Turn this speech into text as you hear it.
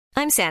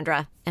I'm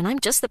Sandra, and I'm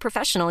just the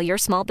professional your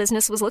small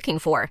business was looking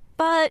for.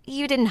 But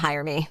you didn't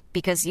hire me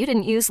because you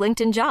didn't use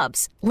LinkedIn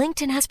Jobs.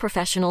 LinkedIn has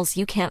professionals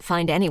you can't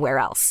find anywhere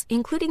else,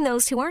 including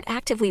those who aren't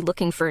actively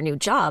looking for a new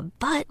job,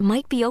 but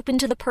might be open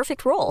to the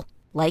perfect role,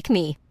 like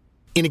me.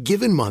 In a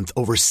given month,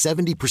 over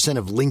 70%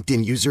 of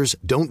LinkedIn users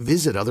don't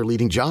visit other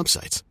leading job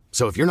sites.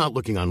 So if you're not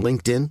looking on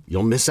LinkedIn,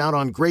 you'll miss out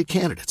on great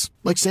candidates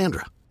like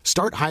Sandra.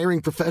 Start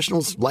hiring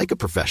professionals like a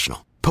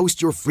professional.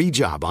 Post your free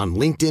job on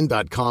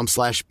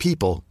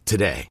linkedin.com/people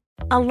today.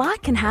 A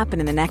lot can happen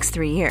in the next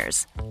 3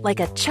 years. Like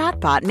a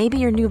chatbot may be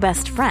your new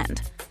best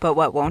friend. But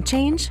what won't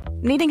change?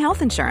 Needing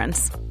health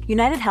insurance.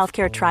 United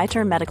Healthcare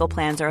Tri-Term Medical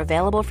Plans are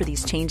available for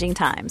these changing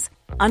times.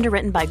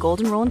 Underwritten by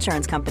Golden Rule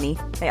Insurance Company,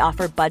 they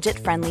offer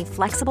budget-friendly,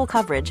 flexible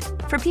coverage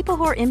for people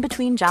who are in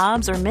between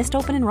jobs or missed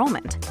open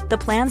enrollment. The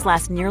plans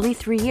last nearly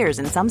 3 years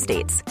in some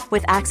states,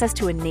 with access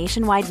to a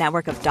nationwide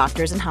network of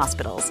doctors and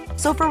hospitals.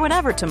 So for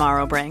whatever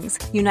tomorrow brings,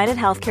 United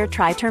Healthcare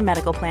Tri-Term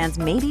Medical Plans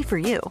may be for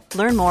you.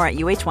 Learn more at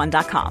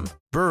uh1.com.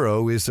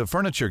 Burrow is a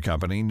furniture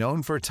company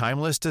known for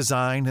timeless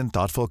design and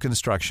thoughtful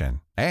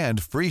construction,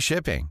 and free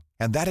shipping,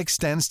 and that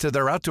extends to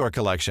their outdoor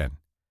collection.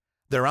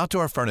 Their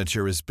outdoor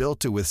furniture is built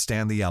to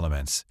withstand the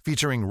elements,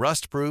 featuring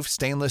rust-proof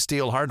stainless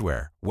steel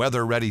hardware,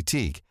 weather-ready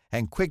teak,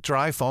 and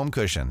quick-dry foam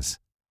cushions.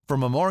 For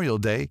Memorial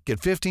Day,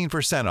 get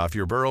 15% off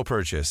your Burrow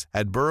purchase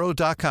at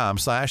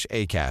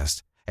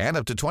burrow.com/acast, and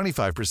up to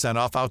 25%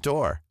 off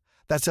outdoor.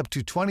 That's up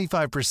to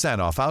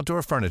 25% off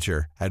outdoor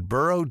furniture at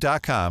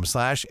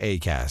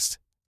burrow.com/acast.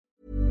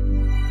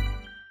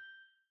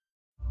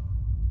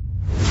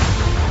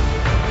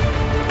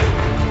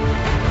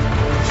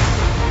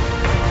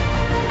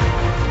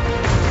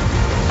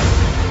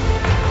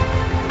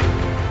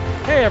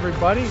 Hey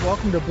everybody,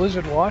 welcome to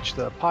Blizzard Watch,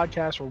 the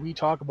podcast where we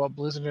talk about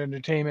Blizzard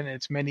Entertainment and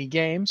its many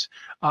games.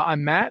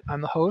 I'm Matt,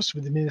 I'm the host.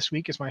 With me this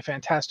week is my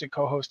fantastic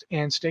co-host,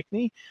 Ann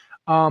Stickney.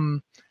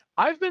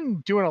 I've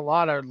been doing a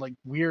lot of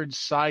weird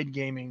side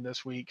gaming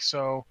this week,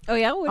 so I'm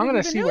going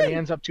to see what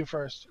Ann's up to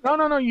first.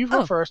 No, you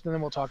go first, and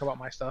then we'll talk about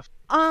my stuff.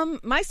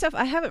 My stuff,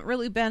 I haven't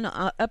really been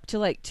up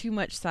to too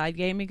much side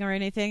gaming or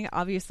anything.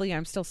 Obviously,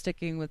 I'm still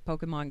sticking with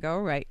Pokemon Go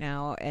right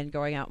now and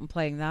going out and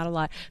playing that a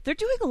lot. They're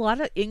doing a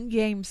lot of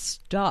in-game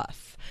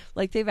stuff.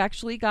 They've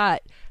actually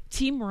got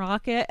Team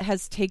Rocket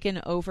has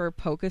taken over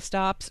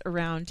Pokestops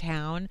around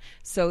town.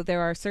 So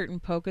there are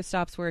certain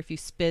Pokestops where if you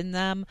spin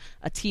them,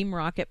 a Team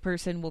Rocket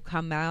person will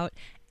come out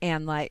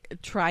and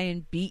try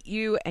and beat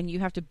you, and you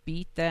have to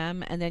beat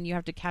them, and then you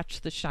have to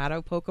catch the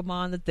shadow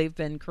Pokemon that they've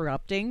been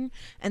corrupting,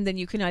 and then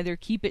you can either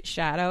keep it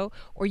shadow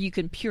or you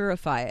can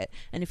purify it.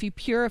 And if you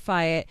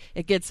purify it,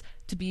 it gets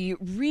to be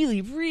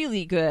really,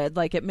 really good.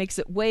 It makes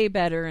it way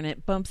better, and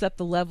it bumps up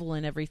the level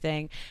and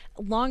everything.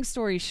 Long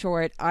story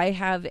short, I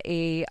have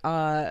a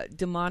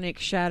demonic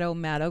shadow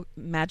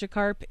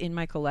Magikarp in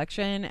my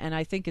collection, and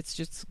I think it's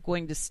just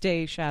going to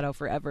stay shadow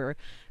forever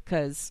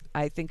because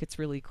I think it's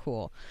really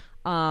cool.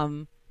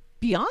 Beyond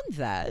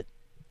that,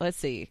 let's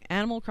see.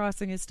 Animal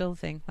Crossing is still a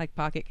thing.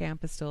 Pocket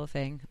Camp is still a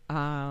thing.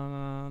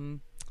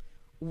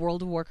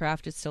 World of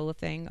Warcraft is still a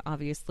thing,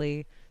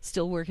 obviously.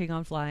 Still working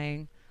on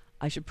flying.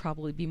 I should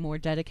probably be more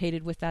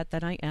dedicated with that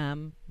than I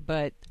am,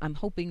 but I'm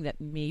hoping that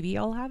maybe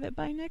I'll have it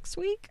by next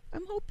week.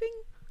 I'm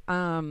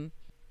hoping.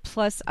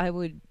 Plus, I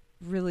would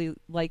really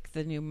like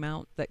the new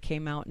mount that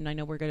came out, and I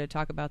know we're going to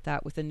talk about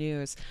that with the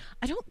news.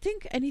 I don't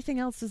think anything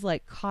else has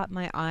caught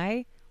my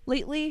eye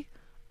lately.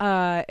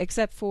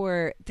 Except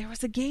for there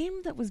was a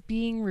game that was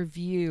being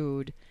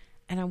reviewed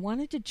and I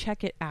wanted to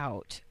check it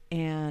out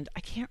and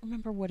I can't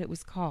remember what it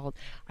was called.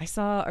 I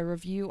saw a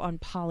review on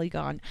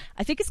Polygon.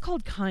 I think it's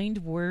called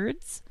Kind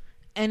Words,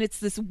 and it's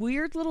this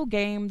weird little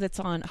game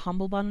that's on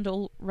Humble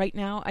Bundle right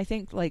now. I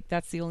think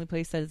that's the only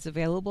place that it's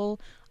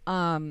available.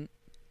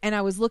 And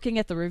I was looking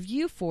at the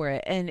review for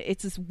it, and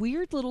it's this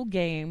weird little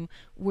game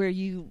where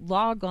you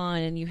log on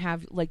and you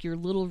have your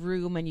little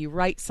room and you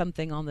write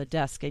something on the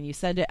desk and you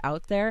send it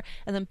out there,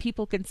 and then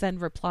people can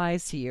send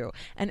replies to you.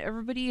 And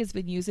everybody has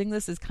been using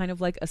this as kind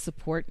of a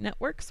support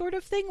network sort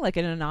of thing,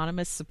 an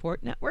anonymous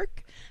support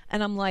network.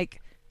 And I'm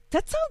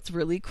that sounds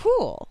really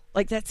cool.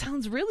 That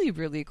sounds really,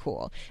 really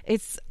cool.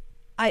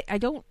 I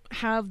don't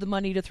have the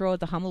money to throw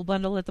at the Humble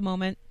Bundle at the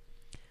moment,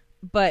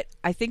 but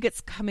I think it's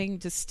coming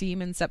to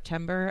Steam in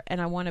September, and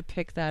I want to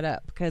pick that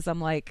up because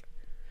I'm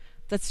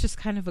that's just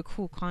kind of a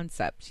cool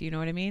concept. You know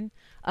what I mean?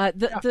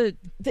 The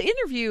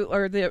interview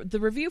or the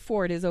review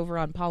for it is over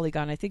on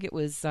Polygon. I think it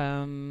was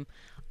I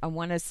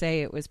want to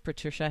say it was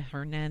Patricia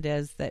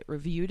Hernandez that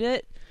reviewed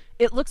it.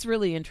 It looks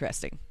really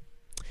interesting.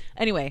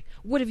 Anyway,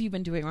 what have you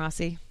been doing,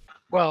 Rossi?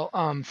 Well,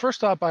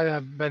 first up, I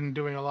have been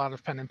doing a lot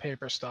of pen and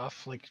paper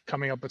stuff,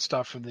 coming up with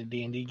stuff for the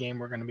D&D game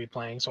we're going to be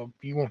playing, so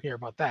you won't hear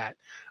about that.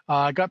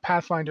 I got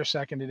Pathfinder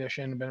 2nd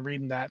Edition, been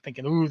reading that,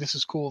 thinking, ooh, this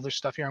is cool, there's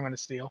stuff here I'm going to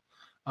steal.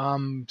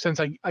 Since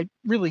I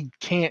really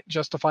can't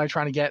justify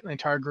trying to get an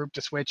entire group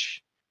to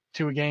switch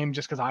to a game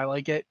just because I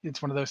like it.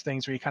 It's one of those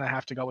things where you kind of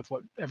have to go with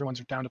what everyone's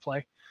down to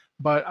play.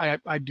 But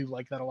I do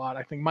like that a lot.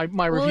 I think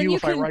my review,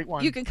 if I write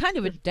one, you can kind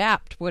of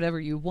adapt whatever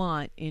you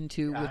want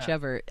into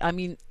whichever. I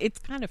mean, it's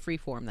kind of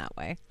freeform that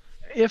way.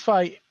 If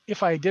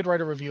I did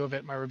write a review of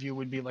it, my review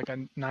would be like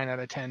a 9 out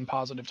of 10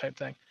 positive type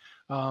thing.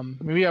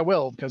 Maybe I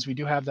will, because we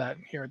do have that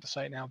here at the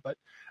site now. But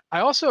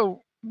I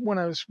also, when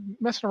I was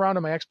messing around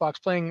on my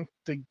Xbox playing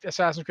the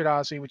Assassin's Creed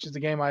Odyssey, which is the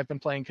game I've been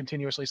playing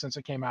continuously since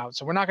it came out,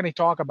 so we're not going to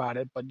talk about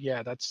it, but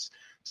yeah, that's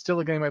still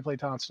a game I play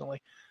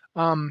constantly.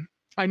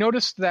 I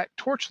noticed that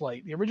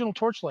Torchlight, the original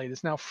Torchlight,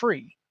 is now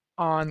free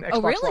on Xbox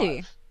Oh, really?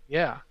 Live.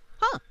 Yeah.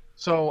 Huh.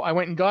 So I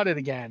went and got it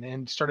again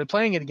and started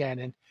playing it again,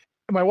 and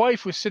my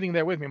wife was sitting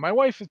there with me. My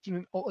wife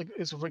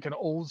is like an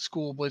old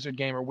school Blizzard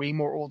gamer, way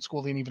more old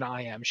school than even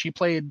I am. She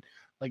played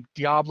like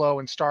Diablo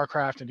and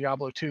StarCraft and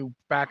Diablo 2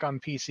 back on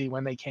PC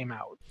when they came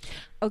out.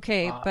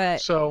 Okay,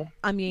 but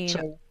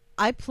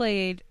I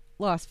played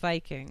Lost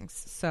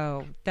Vikings,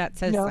 so that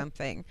says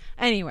something.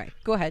 Anyway,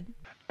 go ahead.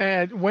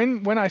 And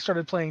when I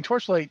started playing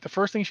Torchlight, the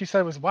first thing she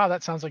said was, "Wow,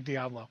 that sounds like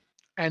Diablo."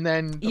 And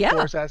then, of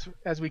course,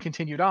 as we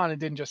continued on, it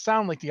didn't just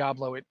sound like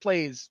Diablo. It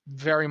plays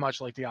very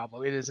much like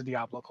Diablo. It is a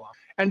Diablo clone.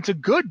 And it's a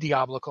good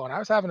Diablo clone. I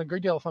was having a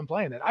great deal of fun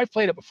playing it. I've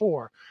played it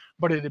before,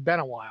 but it had been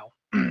a while.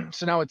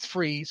 So now it's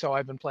free, so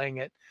I've been playing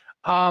it.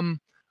 One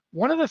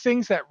of the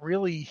things that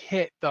really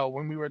hit, though,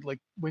 when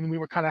we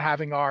were kind of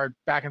having our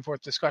back and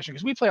forth discussion,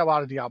 because we play a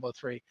lot of Diablo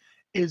 3,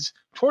 is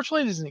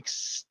Torchlight is an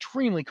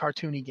extremely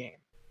cartoony game.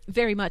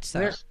 Very much so.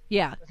 There's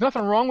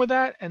nothing wrong with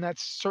that, and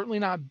that's certainly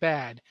not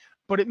bad.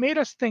 But it made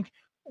us think,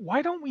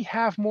 why don't we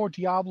have more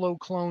Diablo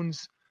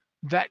clones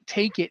that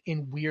take it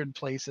in weird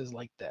places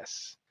like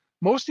this?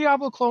 Most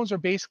Diablo clones are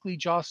basically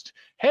just,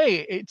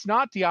 hey, it's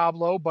not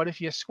Diablo, but if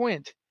you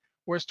squint.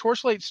 Whereas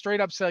Torchlight straight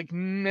up said, like,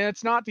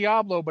 it's not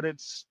Diablo, but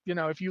it's,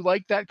 if you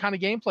like that kind of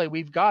gameplay,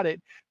 we've got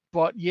it.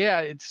 But yeah,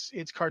 it's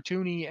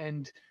cartoony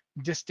and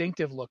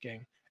distinctive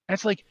looking. And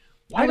it's like,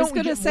 why don't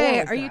we get more of that? I was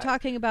going to say, are you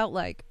talking about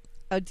like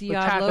a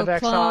Diablo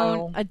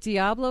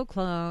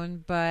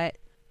clone, but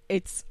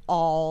it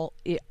all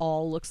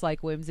looks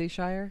like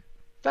Whimsyshire?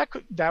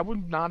 That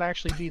would not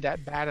actually be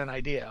that bad an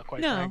idea,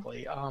 quite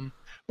frankly.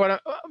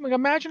 But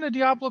imagine a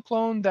Diablo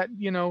clone that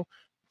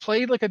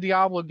played like a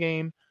Diablo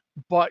game,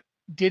 but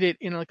did it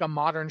in like a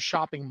modern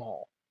shopping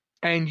mall,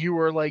 and you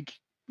were like,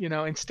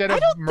 instead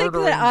of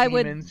murdering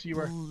demons, you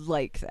were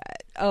like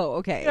that. Oh,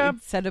 okay. Yeah.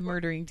 Instead of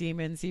murdering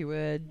demons, you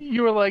were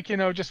like,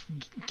 just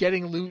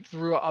getting loot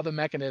through other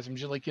mechanisms.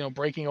 You're like,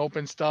 breaking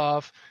open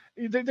stuff.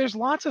 There's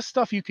lots of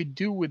stuff you could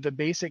do with the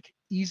basic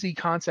easy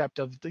concept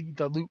of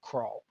the loot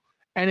crawl.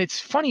 And it's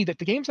funny that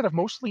the games that have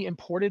mostly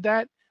imported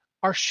that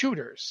are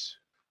shooters,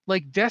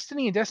 like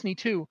Destiny and Destiny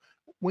 2.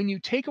 When you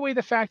take away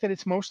the fact that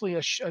it's mostly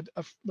a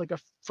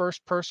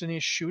first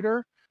person-ish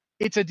shooter,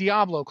 it's a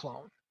Diablo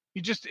clone.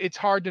 It's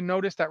hard to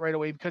notice that right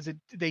away because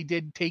they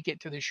did take it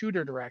to the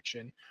shooter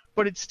direction,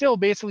 but it's still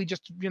basically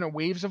just,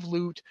 waves of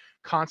loot,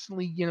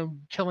 constantly,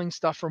 killing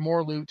stuff for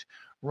more loot,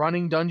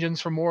 running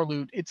dungeons for more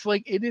loot. It's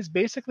like, it is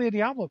basically a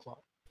Diablo clone.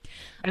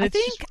 And I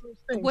think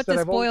what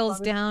this boils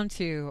down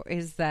to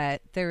is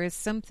that there is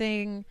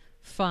something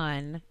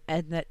fun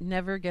and that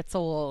never gets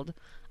old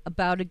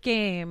about a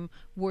game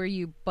where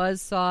you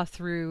buzzsaw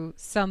through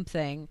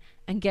something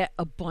and get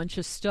a bunch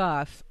of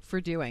stuff for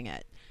doing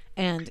it.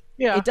 And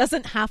it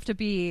doesn't have to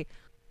be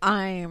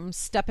I'm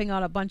stepping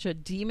on a bunch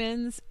of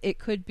demons. It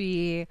could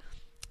be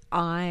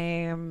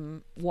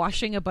I'm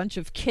washing a bunch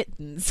of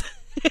kittens.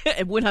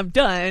 And when I'm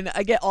done,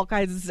 I get all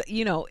kinds of,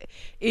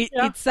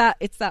 it's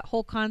that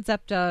whole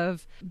concept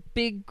of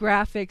big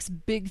graphics,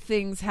 big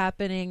things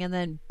happening, and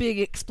then big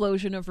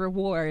explosion of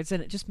rewards,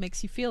 and it just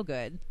makes you feel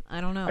good.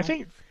 I don't know. I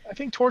think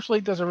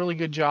Torchlight does a really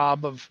good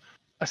job of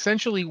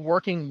essentially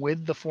working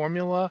with the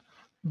formula,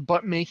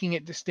 but making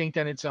it distinct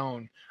on its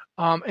own.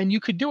 And you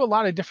could do a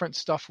lot of different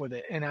stuff with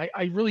it. And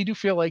I really do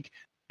feel like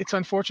it's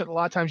unfortunate a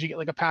lot of times you get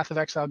like a Path of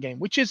Exile game,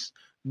 which is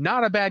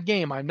not a bad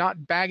game. I'm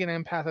not bagging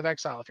on Path of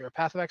Exile. If you're a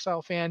Path of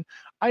Exile fan,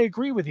 I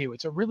agree with you.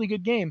 It's a really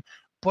good game,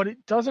 but it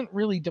doesn't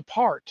really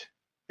depart.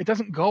 It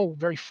doesn't go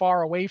very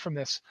far away from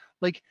this.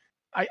 Like,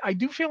 I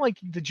do feel like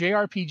the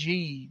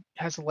JRPG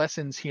has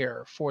lessons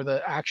here for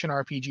the action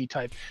RPG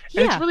type.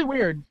 And it's really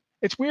weird.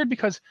 It's weird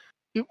because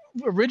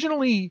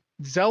originally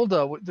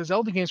the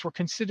Zelda games were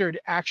considered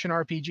action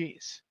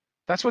RPGs.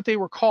 That's what they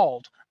were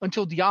called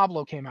until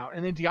Diablo came out.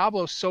 And then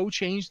Diablo so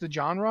changed the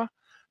genre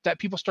that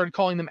people started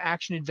calling them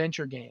action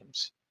adventure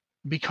games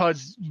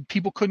because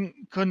people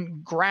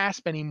couldn't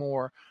grasp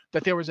anymore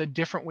that there was a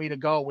different way to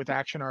go with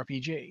action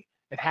RPG.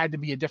 It had to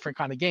be a different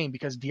kind of game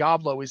because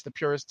Diablo is the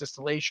purest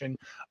distillation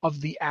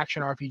of the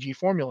action RPG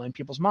formula in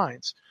people's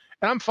minds.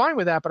 And I'm fine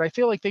with that, but I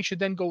feel like they should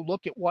then go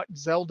look at what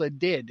Zelda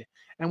did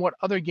and what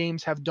other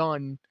games have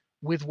done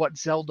with what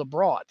Zelda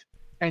brought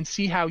and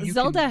see how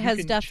Zelda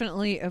has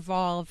definitely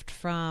evolved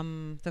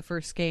from the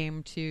first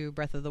game to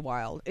Breath of the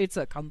Wild. It's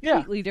a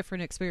completely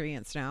different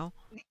experience now.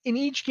 In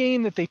each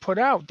game that they put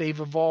out, they've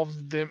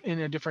evolved them in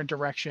a different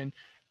direction.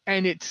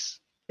 And it's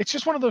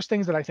just one of those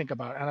things that I think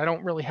about, and I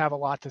don't really have a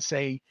lot to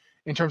say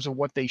in terms of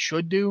what they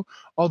should do.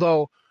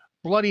 Although,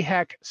 bloody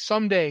heck,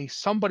 someday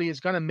somebody is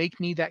going to make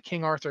me that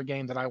King Arthur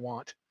game that I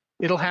want.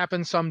 It'll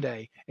happen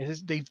someday.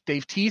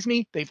 They've teased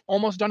me. They've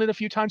almost done it a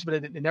few times, but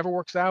it never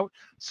works out.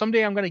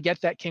 Someday I'm going to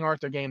get that King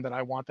Arthur game that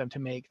I want them to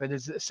make. That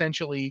is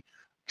essentially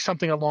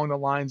something along the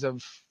lines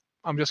of,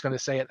 I'm just going to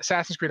say it,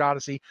 Assassin's Creed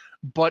Odyssey,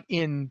 but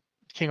in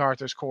King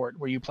Arthur's court,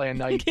 where you play a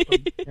knight.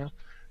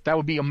 That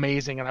would be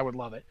amazing, and I would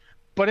love it.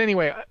 But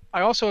anyway,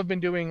 I also have been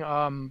doing.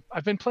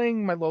 I've been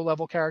playing my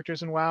low-level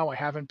characters in WoW. I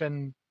haven't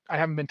been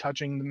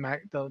touching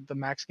the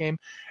max game,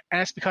 and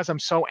that's because I'm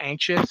so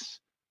anxious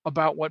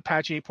about what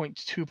patch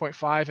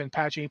 8.2.5 and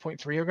patch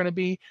 8.3 are going to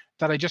be,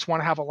 that I just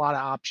want to have a lot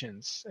of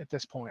options at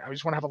this point. I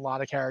just want to have a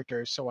lot of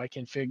characters so I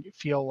can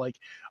feel like,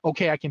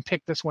 okay, I can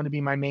pick this one to be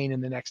my main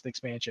in the next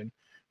expansion.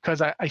 Because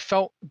I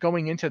felt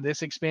going into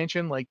this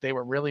expansion like they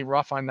were really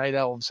rough on Night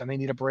Elves and they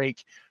need a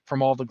break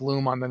from all the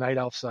gloom on the Night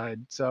Elf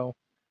side. So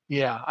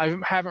yeah, I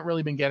haven't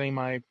really been getting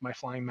my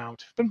flying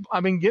mount.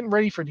 I've been getting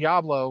ready for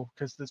Diablo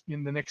because the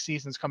next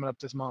season's coming up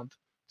this month.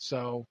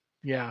 So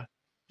yeah,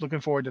 looking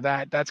forward to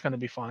that. That's going to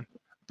be fun.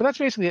 But that's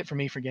basically it for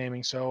me for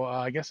gaming. So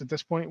I guess at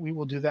this point we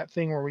will do that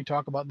thing where we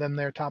talk about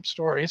their top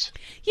stories.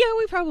 Yeah,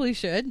 we probably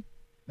should.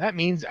 That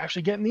means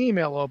actually getting the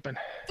email open.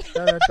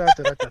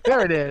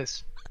 There it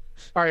is.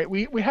 All right,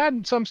 we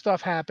had some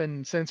stuff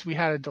happen since we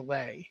had a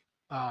delay.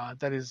 So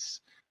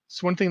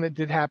one thing that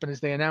did happen is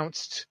they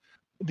announced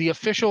the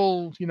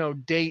official,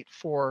 date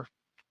for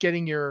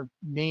getting your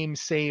name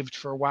saved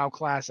for WoW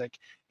Classic.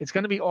 It's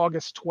going to be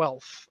August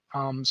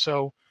 12th.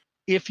 So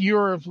if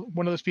you're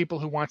one of those people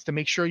who wants to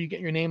make sure you get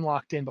your name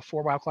locked in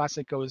before WoW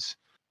Classic goes,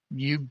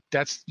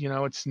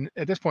 it's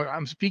at this point,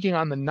 I'm speaking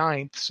on the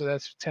 9th, so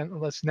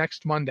that's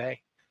next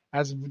Monday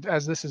as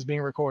this is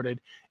being recorded.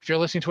 If you're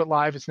listening to it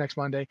live, it's next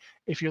Monday.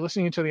 If you're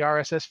listening to the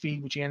RSS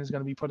feed, which Ann is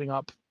going to be putting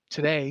up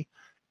today,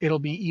 it'll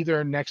be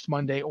either next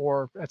Monday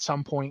or at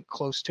some point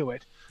close to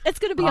it. It's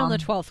going to be on the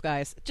 12th,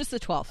 guys. Just the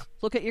 12th.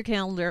 Look at your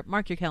calendar,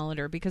 mark your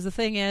calendar, because the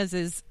thing is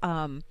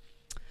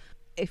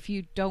if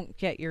you don't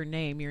get your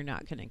name, you're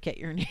not going to get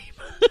your name.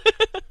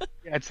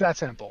 Yeah, it's that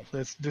simple.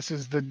 This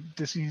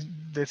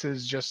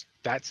is just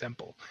that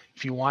simple.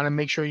 If you want to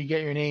make sure you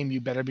get your name,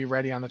 you better be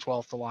ready on the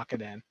 12th to lock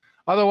it in.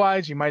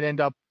 Otherwise, you might end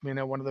up,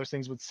 one of those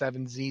things with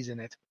 7 Z's in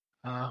it.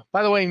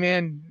 By the way,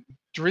 man,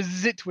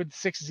 Drizzt with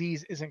 6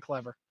 Z's isn't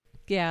clever.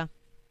 Yeah.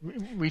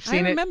 We've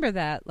seen it. I remember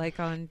that, like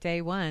on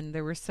day 1,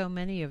 there were so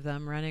many of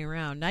them running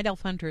around. Night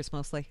Elf Hunters,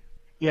 mostly.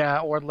 Yeah,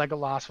 or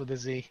Legolas with a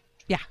Z.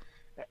 Yeah.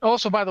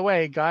 Also, by the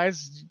way,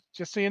 guys,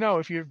 just so you know,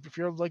 if you're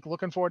like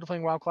looking forward to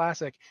playing WoW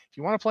Classic, if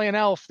you want to play an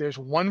elf, there's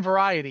one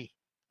variety.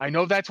 I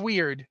know that's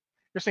weird.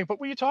 You're saying, but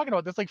what are you talking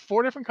about? There's like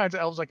 4 different kinds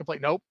of elves I can play.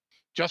 Nope,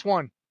 just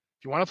one.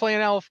 If you want to play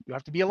an elf, you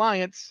have to be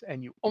Alliance,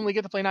 and you only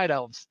get to play Night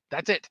Elves.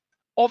 That's it.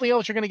 All the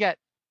elves you're going to get.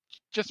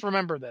 Just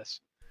remember this.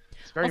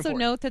 It's very important.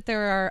 Note that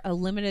there are a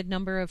limited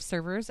number of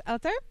servers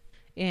out there,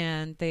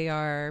 and they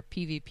are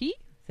PvP,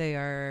 they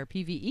are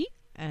PvE,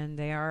 and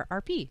they are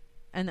RP.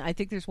 And I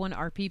think there's one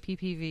RP,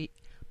 PPV.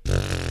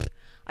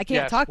 I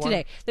can't talk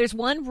today. There's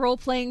one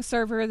role-playing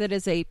server that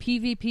is a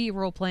PvP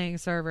role-playing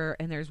server,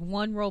 and there's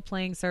one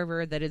role-playing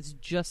server that is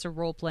just a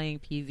role-playing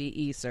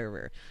PvE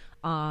server.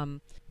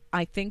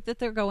 I think that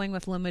they're going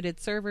with limited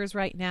servers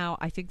right now.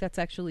 I think that's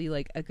actually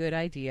like a good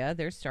idea.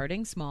 They're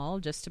starting small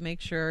just to make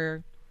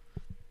sure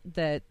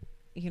that,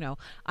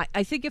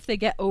 I think if they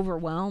get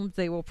overwhelmed,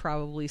 they will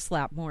probably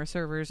slap more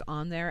servers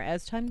on there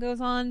as time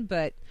goes on.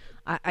 But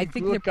I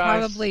think they're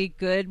probably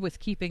good with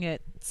keeping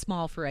it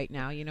small for right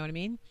now. You know what I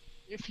mean?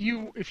 If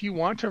you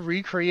want to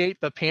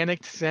recreate the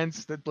panicked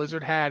sense that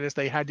Blizzard had as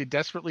they had to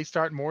desperately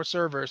start more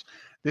servers,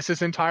 this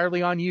is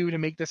entirely on you to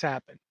make this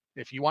happen.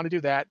 If you want to do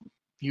that,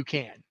 you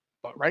can.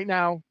 But right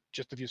now,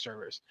 just a few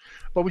servers.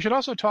 But we should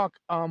also talk,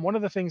 one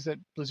of the things that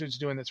Blizzard's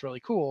doing that's really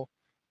cool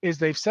is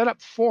they've set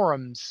up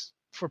forums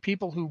for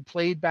people who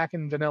played back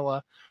in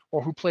vanilla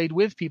or who played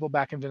with people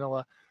back in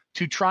vanilla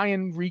to try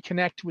and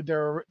reconnect with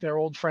their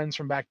old friends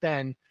from back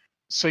then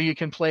so you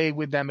can play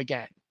with them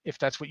again if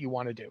that's what you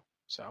want to do.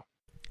 So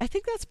I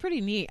think that's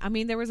pretty neat. I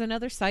mean, there was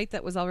another site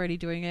that was already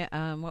doing it.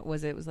 What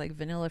was it? It was like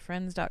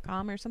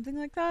vanillafriends.com or something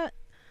like that.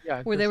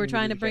 Yeah, where they were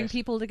trying to bring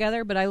people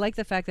together. But I like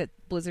the fact that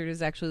Blizzard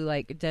is actually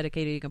like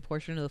dedicating a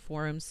portion of the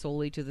forums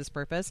solely to this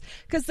purpose,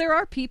 because there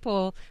are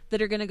people that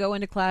are going to go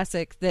into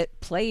Classic that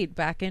played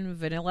back in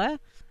vanilla,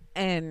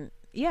 and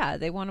yeah,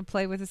 they want to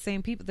play with the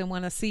same people. They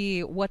want to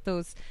see what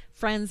those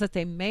friends that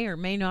they may or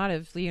may not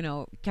have,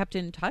 kept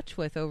in touch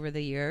with over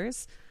the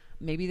years,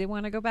 maybe they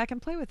want to go back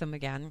and play with them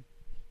again.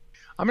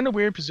 I'm in a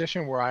weird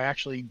position where I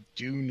actually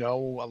do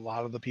know a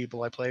lot of the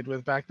people I played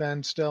with back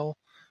then still.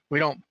 We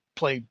don't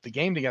play the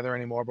game together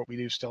anymore, but we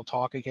do still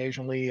talk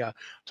occasionally,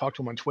 talk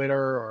to them on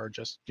Twitter or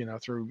just,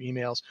 through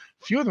emails.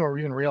 A few of them are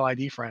even real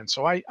ID friends.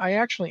 So I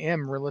actually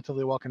am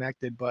relatively well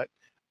connected, but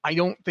I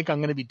don't think I'm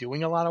going to be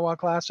doing a lot of WoW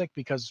Classic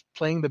because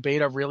playing the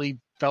beta really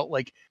felt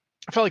like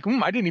I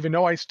didn't even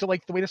know I still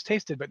liked the way this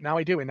tasted, but now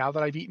I do. And now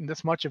that I've eaten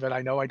this much of it,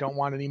 I know I don't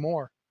want any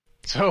more.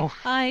 So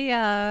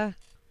I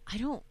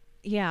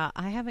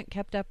haven't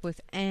kept up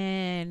with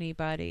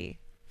anybody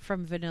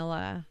from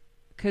vanilla,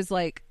 because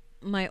like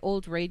my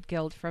old raid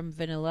guild from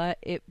vanilla,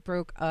 it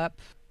broke up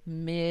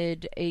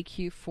mid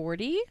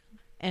AQ40,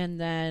 and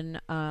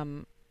then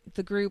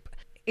the group,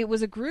 it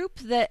was a group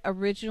that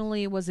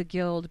originally was a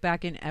guild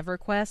back in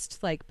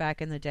EverQuest, like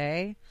back in the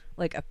day,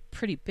 like a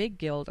pretty big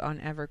guild on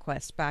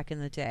EverQuest back in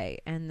the day.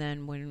 And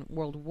then when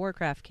World of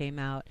Warcraft came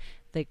out,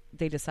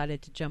 they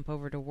decided to jump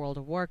over to World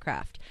of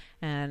Warcraft,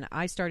 and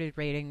I started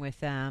raiding with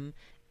them.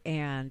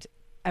 And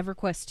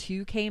EverQuest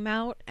 2 came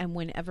out, and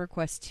when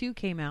EverQuest 2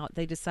 came out,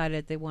 they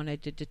decided they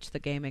wanted to ditch the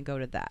game and go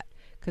to that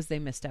because they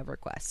missed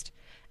EverQuest.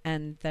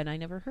 And then I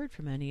never heard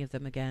from any of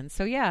them again.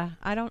 So yeah,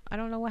 I don't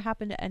know what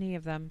happened to any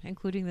of them,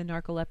 including the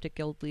narcoleptic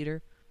guild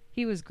leader.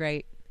 He was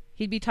great.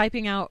 He'd be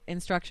typing out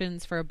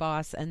instructions for a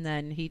boss, and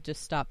then he'd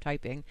just stop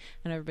typing,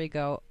 and everybody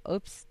go,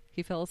 "Oops,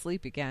 he fell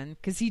asleep again,"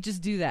 because he'd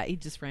just do that.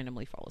 He'd just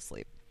randomly fall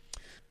asleep.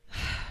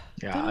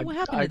 Yeah, Don't know what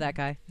happened to that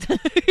guy.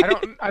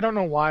 I don't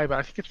know why, but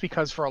I think it's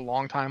because for a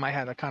long time I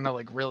had a kind of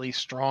like really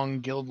strong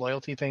guild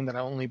loyalty thing that I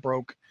only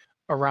broke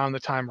around the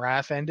time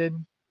Wrath ended.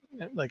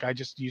 Like I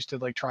just used to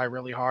like try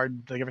really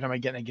hard. Like every time I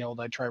get in a guild,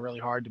 I'd try really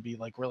hard to be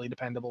like really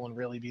dependable and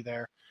really be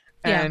there.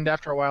 Yeah. And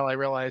after a while, I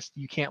realized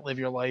you can't live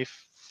your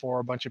life for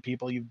a bunch of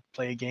people you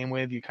play a game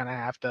with. You kind of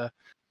have to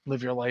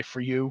live your life for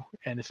you.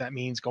 And if that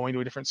means going to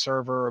a different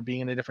server or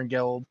being in a different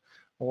guild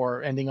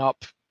or ending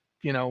up,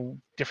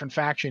 different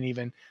faction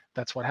even,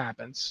 that's what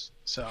happens.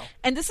 So.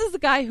 And this is the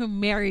guy who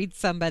married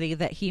somebody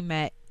that he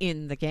met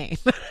in the game.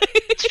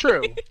 It's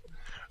true.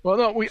 Well,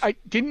 no, I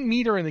didn't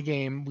meet her in the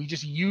game. We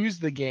just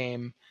used the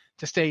game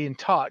to stay in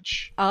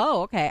touch.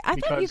 Oh, okay. I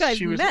thought you guys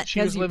met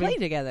because you played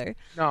together.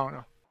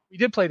 No. We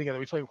did play together.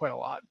 We played quite a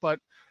lot. But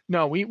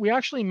no, we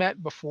actually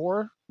met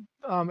before.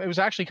 It was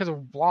actually because of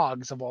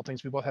blogs, of all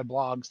things. We both had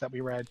blogs that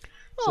we read.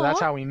 So that's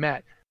how we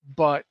met.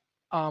 But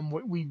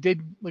we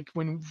did, like,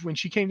 when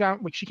she came down,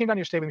 like, she came down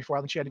here, stayed with me for a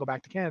while, and she had to go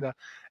back to Canada.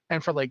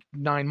 And for like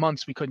 9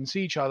 months, we couldn't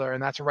see each other.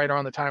 And that's right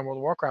around the time World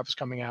of Warcraft was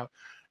coming out.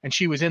 And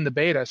she was in the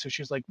beta. So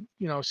she was like,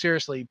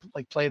 seriously,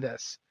 like, play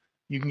this.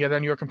 You can get it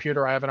on your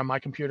computer. I have it on my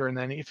computer. And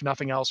then if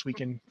nothing else, we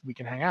can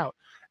hang out.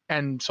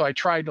 And so I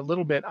tried a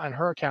little bit on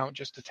her account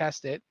just to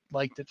test it,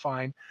 liked it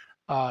fine,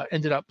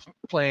 ended up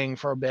playing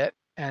for a bit.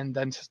 And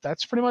then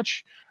that's pretty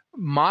much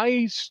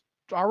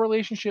our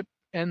relationship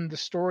and the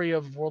story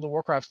of World of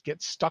Warcraft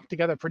gets stuck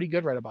together pretty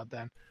good right about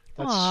then.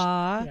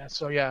 Aww. Yeah.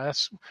 So yeah,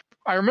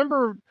 I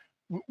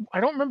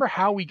don't remember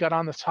how we got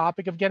on the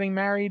topic of getting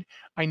married.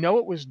 I know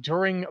it was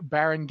during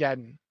Baron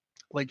Geddon.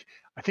 Like,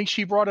 I think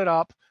she brought it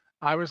up.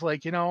 I was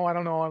like, I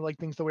don't know. I like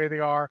things the way they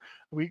are.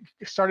 We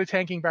started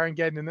tanking Baron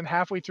Geddon, and then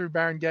halfway through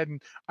Baron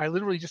Geddon, I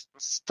literally just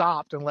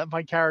stopped and let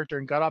my character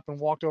and got up and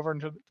walked over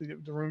into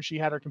the room she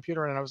had her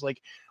computer in, and I was like,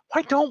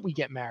 why don't we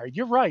get married?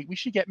 You're right. We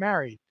should get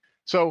married.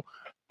 So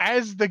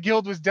as the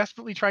guild was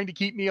desperately trying to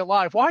keep me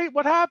alive,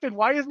 what happened?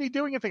 Why isn't he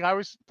doing anything? I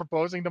was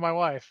proposing to my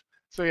wife.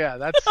 So yeah,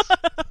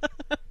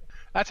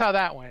 that's how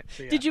that went.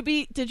 So, yeah. Did you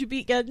beat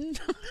Geddon?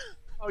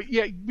 Oh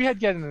yeah, we had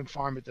Geddon and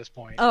Farm at this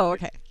point. Oh,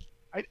 okay.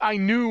 I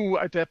knew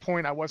at that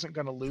point I wasn't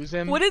going to lose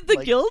him. What did the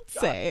guild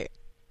say?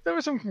 There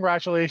were some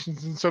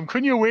congratulations and some,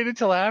 couldn't you wait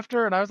until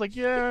after? And I was like,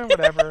 yeah,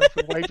 whatever. If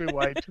we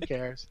wiped, who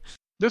cares?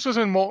 This was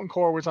when Molten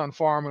Core was on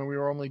Farm and we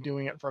were only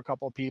doing it for a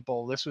couple of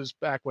people. This was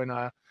back when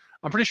I'm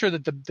pretty sure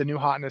that the new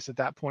hotness at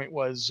that point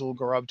was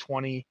Zul'Gurub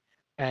 20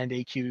 and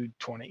AQ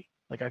 20.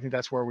 Like, I think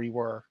that's where we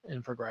were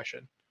in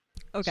progression.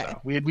 Okay. So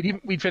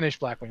we'd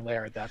finished Blackwing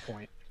Lair at that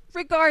point.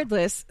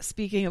 Regardless,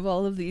 speaking of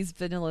all of these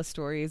vanilla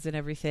stories and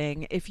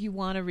everything, if you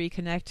want to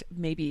reconnect,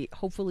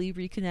 hopefully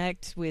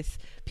reconnect with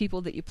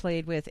people that you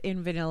played with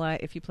in vanilla,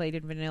 if you played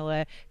in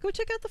vanilla, go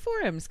check out the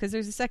forums because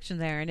there's a section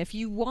there. And if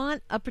you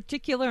want a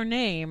particular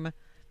name,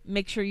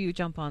 make sure you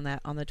jump on that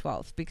on the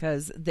 12th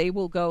because they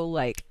will go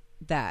like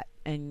that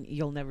and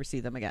you'll never see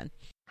them again.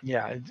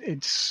 Yeah,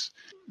 it's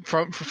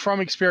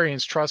from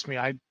experience, trust me.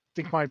 I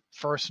think my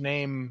first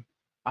name,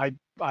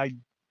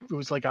 it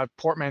was like a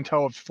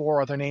portmanteau of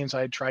 4 other names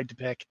I had tried to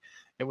pick.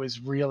 It was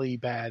really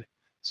bad.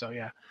 So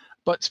yeah.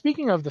 But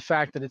speaking of the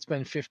fact that it's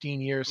been 15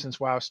 years since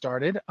WoW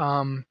started,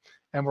 and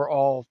we're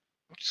all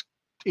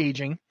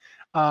aging,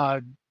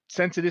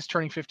 since it is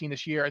turning 15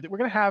 this year, we're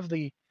going to have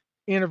the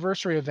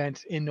anniversary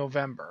event in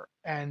November.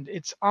 And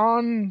it's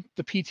on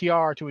the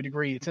PTR to a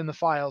degree. It's in the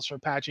files for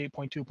patch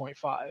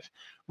 8.2.5.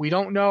 We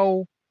don't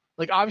know,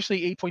 like,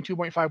 obviously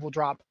 8.2.5 will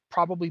drop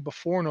probably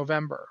before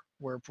November.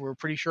 We're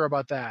pretty sure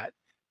about that.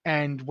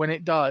 And when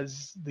it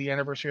does, the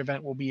anniversary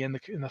event will be in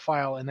the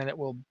file, and then it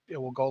will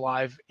go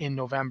live in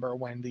November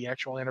when the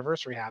actual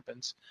anniversary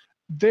happens.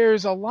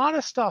 There's a lot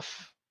of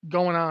stuff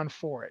going on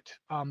for it.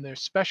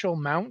 There's special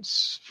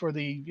mounts for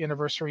the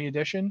anniversary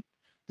edition.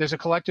 There's a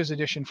collector's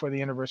edition for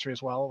the anniversary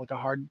as well,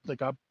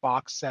 like a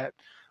box set,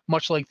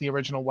 much like the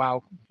original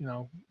WoW,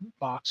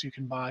 box you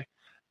can buy.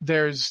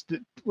 There's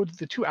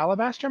the 2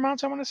 Alabaster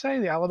mounts, I want to say,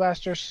 the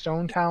Alabaster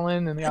Stone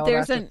Talon and the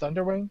Alabaster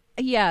Thunderwing.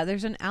 Yeah,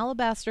 there's an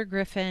Alabaster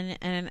Griffin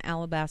and an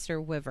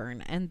Alabaster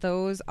Wyvern, and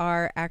those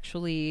are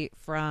actually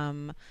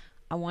from,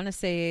 I want to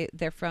say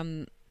they're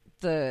from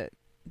the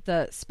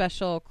the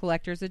special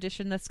collector's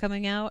edition that's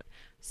coming out.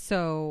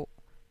 So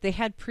they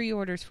had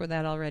pre-orders for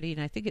that already,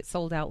 and I think it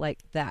sold out like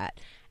that.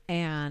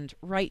 And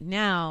right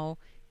now,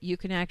 you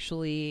can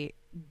actually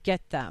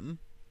get them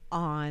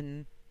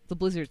on the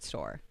Blizzard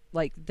store.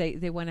 Like,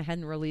 they went ahead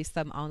and released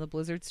them on the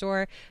Blizzard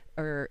store,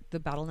 or the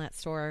Battle.net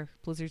store,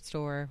 Blizzard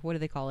store. What do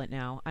they call it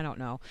now? I don't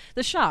know.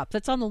 The shop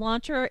that's on the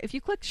launcher. If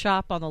you click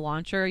shop on the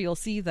launcher, you'll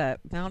see the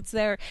mounts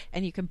there,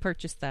 and you can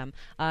purchase them.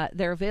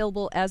 They're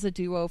available as a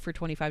duo for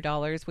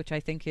 $25, which I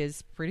think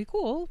is pretty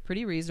cool,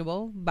 pretty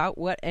reasonable, about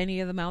what any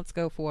of the mounts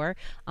go for.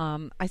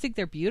 I think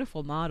they're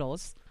beautiful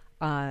models.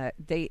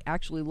 They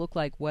actually look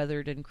like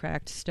weathered and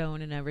cracked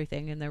stone and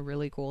everything, and they're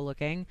really cool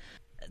looking.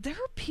 There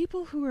are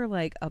people who are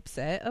like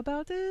upset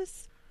about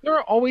this. There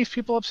are always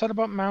people upset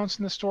about mounts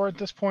in the store at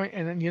this point,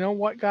 and then you know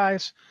what,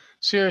 guys?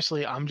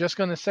 Seriously, I'm just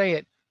gonna say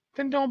it.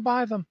 Then don't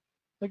buy them.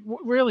 Like,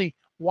 really,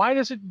 why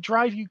does it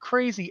drive you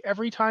crazy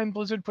every time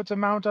Blizzard puts a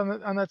mount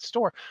on that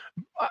store?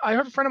 I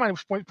heard a friend of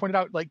mine pointed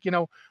out, like,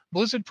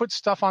 Blizzard puts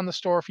stuff on the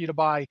store for you to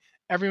buy.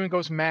 Everyone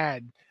goes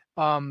mad.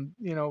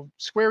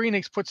 Square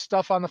Enix puts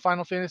stuff on the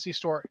Final Fantasy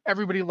store.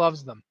 Everybody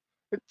loves them.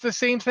 It's the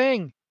same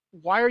thing.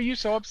 Why are you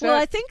so upset? Well,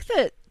 I think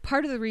that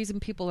part of the reason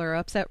people are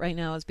upset right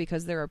now is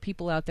because there are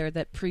people out there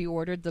that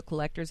pre-ordered the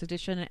collector's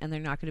edition, and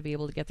they're not going to be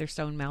able to get their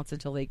stone mounts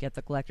until they get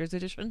the collector's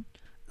edition.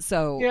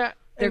 So yeah,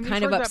 they're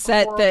kind of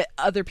upset that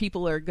other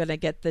people are going to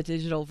get the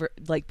digital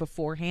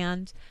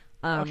beforehand.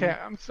 Okay,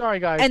 I'm sorry,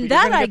 guys. And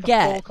that I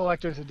get. Full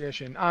collector's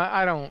edition.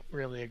 I don't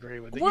really agree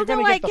with it. Well, You're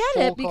no, get I the get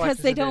full it because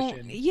they don't.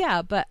 edition.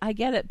 Yeah, but I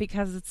get it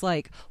because it's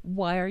like,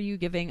 why are you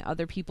giving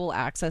other people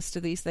access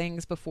to these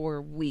things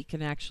before we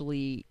can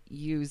actually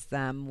use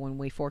them when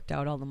we forked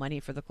out all the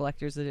money for the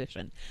collector's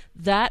edition?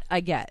 That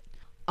I get.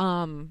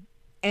 And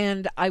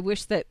I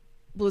wish that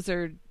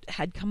Blizzard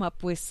had come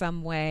up with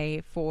some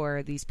way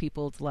for these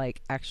people to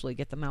like actually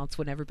get the mounts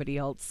when everybody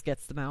else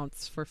gets the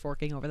mounts for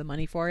forking over the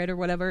money for it or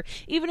whatever.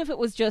 Even if it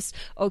was just,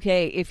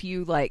 okay, if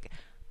you like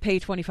pay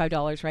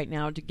 $25 right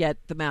now to get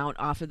the mount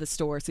off of the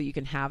store so you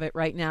can have it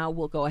right now,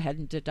 we'll go ahead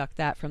and deduct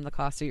that from the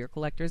cost of your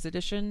collector's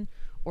edition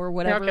or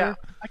whatever. Yeah, okay.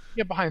 I can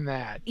get behind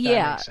that.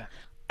 Yeah. Makes sense.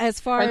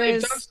 As far and they've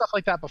as done stuff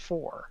like that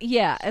before.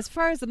 Yeah, as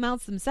far as the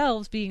mounts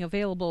themselves being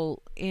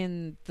available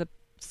in the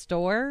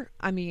store,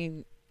 I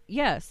mean,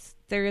 yes,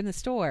 they're in the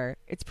store.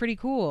 It's pretty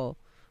cool.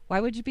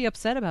 Why would you be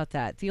upset about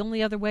that? The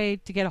only other way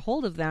to get a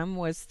hold of them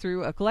was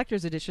through a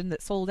collector's edition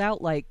that sold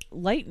out like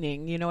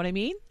lightning. You know what I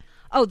mean?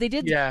 Oh, they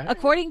did. Yeah.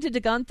 According to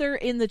DeGunther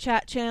in the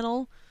chat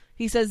channel,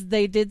 he says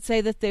they did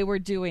say that they were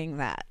doing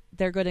that.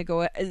 They're going to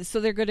go. So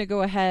they're going to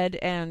go ahead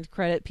and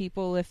credit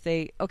people if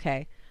they.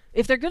 Okay.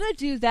 If they're going to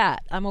do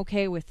that, I'm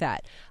okay with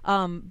that.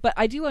 But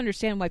I do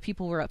understand why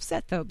people were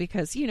upset, though,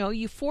 because,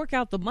 you fork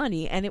out the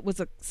money, and it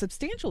was a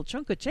substantial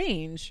chunk of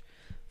change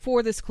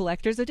for this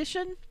collector's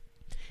edition.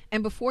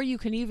 And before you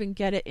can even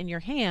get it in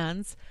your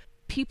hands,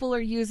 people are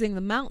using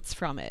the mounts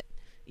from it.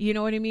 You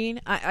know what I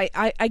mean?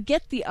 I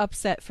get the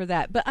upset for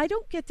that, but I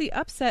don't get the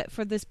upset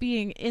for this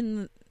being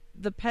in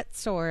the pet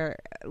store,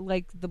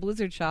 like the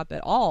Blizzard shop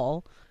at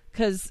all,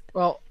 because...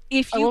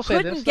 If you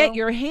couldn't get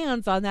your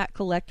hands on that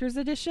collector's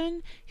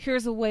edition,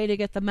 here's a way to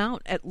get the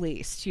mount at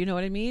least. You know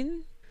what I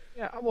mean?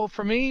 Yeah, well,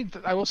 for me,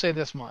 I will say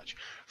this much.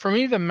 For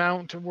me, the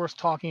mount worth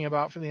talking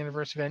about for the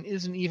anniversary event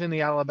isn't even the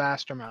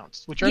Alabaster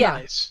mounts, which are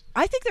nice.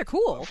 I think they're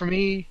cool. For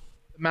me,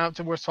 the mount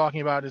worth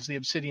talking about is the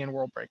Obsidian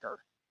Worldbreaker.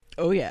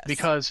 Oh, yes.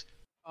 Because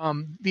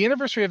the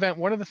anniversary event,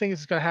 one of the things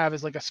it's going to have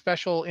is like a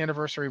special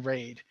anniversary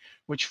raid,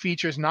 which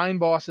features 9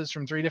 bosses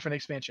from 3 different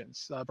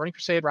expansions, Burning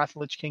Crusade, Wrath of the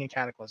Lich King, and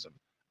Cataclysm.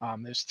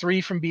 There's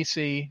 3 from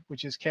BC,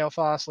 which is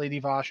Kael'thas, Lady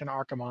Vosh, and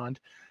Archimonde.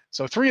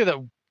 So 3 of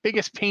the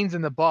biggest pains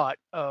in the butt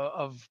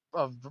of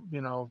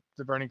the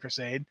Burning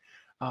Crusade.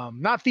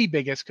 Not the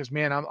biggest, because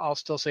man, I'll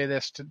still say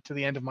this to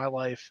the end of my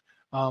life.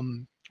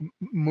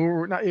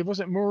 Muru, it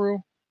wasn't Muru.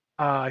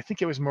 I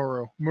think it was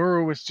Muru.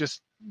 Muru was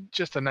just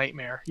a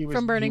nightmare. He was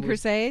from Burning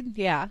Crusade.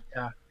 Yeah.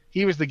 Yeah,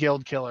 he was the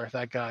guild killer,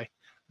 that guy.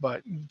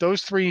 But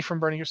those 3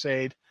 from Burning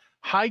Crusade,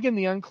 Hygen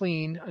the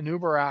Unclean,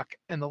 Anubarak,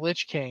 and the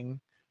Lich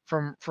King.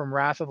 From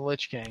Wrath of the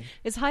Lich King.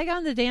 Is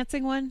Hygon the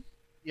dancing one?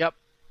 Yep.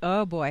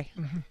 Oh boy.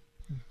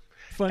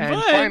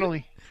 Fun.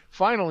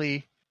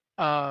 Finally,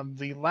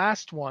 the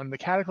last one, the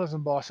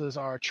Cataclysm bosses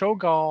are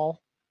Cho'Gall,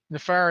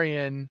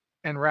 Nefarian,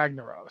 and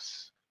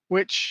Ragnaros.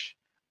 Which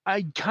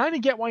I kind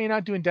of get why you're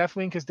not doing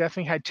Deathwing, because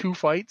Deathwing had 2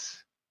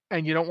 fights,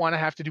 and you don't want to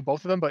have to do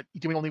both of them. But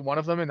doing only one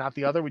of them and not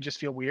the other would just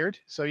feel weird.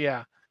 So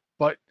yeah,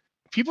 but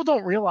people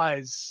don't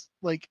realize,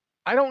 like,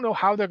 I don't know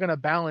how they're going to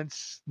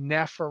balance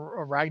Neff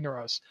or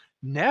Ragnaros.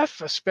 Neff,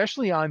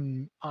 especially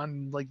on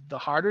like the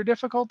harder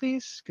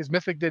difficulties, because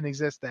Mythic didn't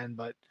exist then,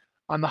 but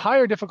on the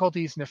higher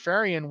difficulties,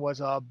 Nefarian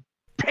was a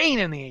pain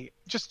in the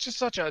just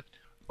such a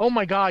oh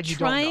my god, you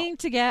trying don't know.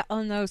 To get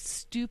on those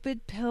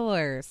stupid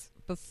pillars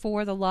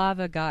before the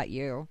lava got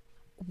you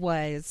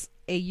was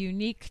a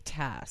unique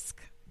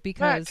task,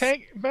 because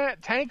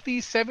Matt, tank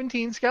these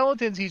 17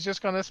 skeletons. He's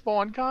just going to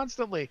spawn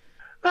constantly.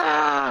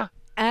 Ah!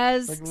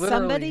 As like,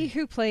 somebody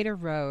who played a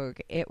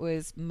rogue, it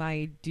was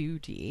my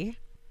duty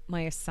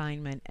my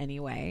assignment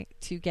anyway,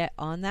 to get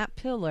on that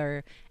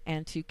pillar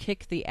and to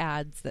kick the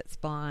ads that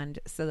spawned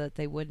so that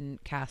they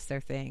wouldn't cast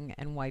their thing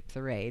and wipe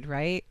the raid,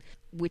 right?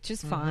 Which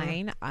is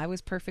fine. I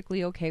was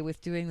perfectly okay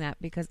with doing that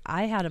because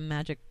I had a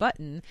magic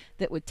button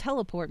that would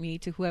teleport me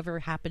to whoever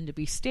happened to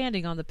be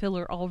standing on the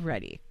pillar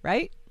already,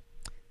 right?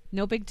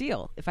 No big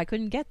deal. If I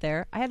couldn't get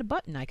there, I had a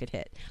button I could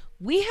hit.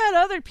 We had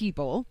other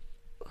people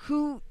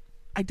who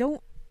I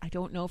don't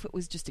know if it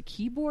was just a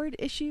keyboard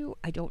issue.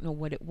 I don't know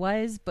what it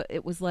was, but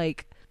it was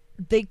like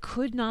they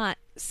could not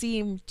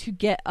seem to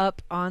get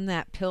up on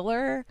that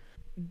pillar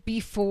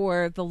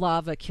before the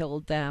lava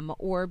killed them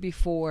or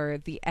before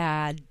the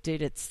ad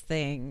did its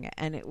thing,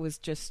 and it was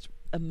just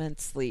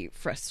immensely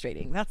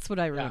frustrating. That's what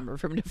I remember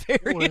from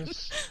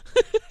Nefarious.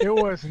 It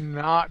was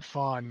not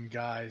fun,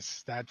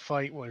 guys. That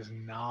fight was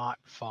not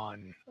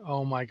fun.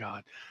 Oh my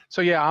god.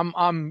 So yeah,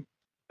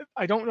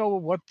 I don't know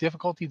what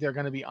difficulty they're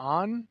going to be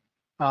on.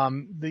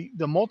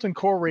 The Molten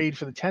Core raid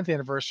for the 10th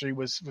anniversary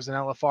was an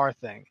LFR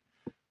thing.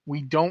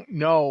 We don't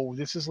know.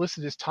 This is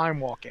listed as time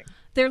walking.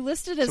 They're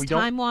listed as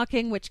time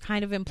walking, which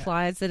kind of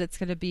implies that it's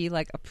going to be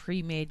like a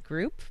pre-made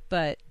group,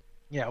 but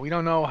yeah, we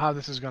don't know how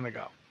this is going to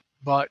go.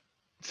 But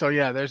so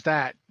yeah, there's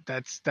that.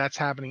 That's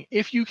happening.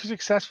 If you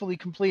successfully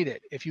complete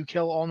it, if you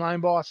kill all 9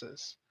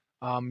 bosses,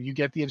 you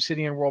get the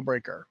Obsidian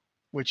Worldbreaker,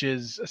 which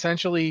is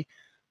essentially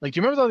like,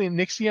 do you remember the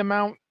Nyxia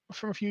mount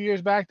from a few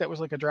years back that was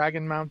like a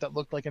dragon mount that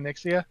looked like a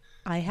Nyxia?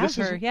 I have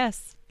her,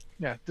 yes.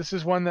 Yeah, this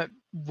is one that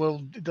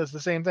does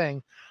the same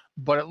thing,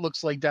 but it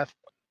looks like Death.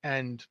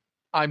 And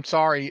I'm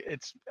sorry,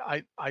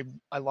 I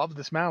love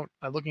this mount.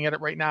 I'm looking at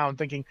it right now and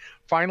thinking,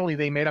 finally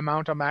they made a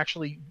mount I'm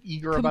actually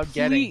eager about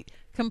getting.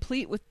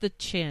 Complete with the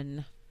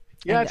chin.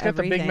 Yeah, it's got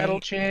the big metal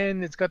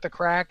chin. It's got the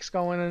cracks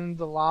going and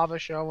the lava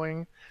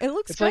showing. It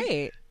looks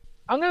great. Like,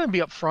 I'm going to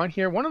be up front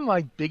here. One of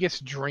my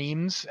biggest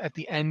dreams at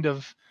the end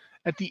of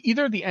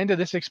either the end of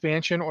this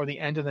expansion or the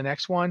end of the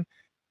next one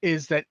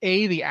is that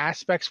the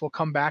aspects will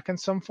come back in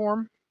some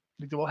form.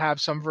 We'll have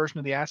some version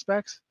of the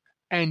aspects,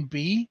 and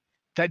B,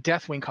 that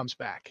Deathwing comes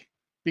back,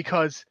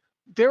 because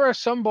there are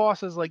some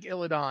bosses like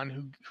Illidan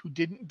who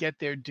didn't get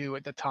their due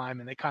at the time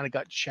and they kind of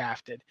got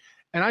shafted.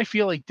 And I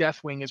feel like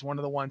Deathwing is one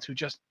of the ones who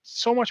just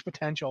so much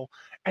potential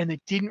and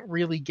it didn't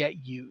really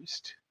get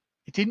used.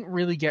 It didn't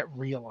really get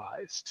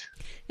realized.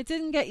 It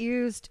didn't get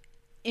used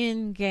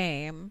in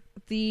game.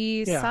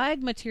 The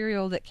side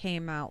material that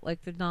came out,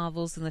 like the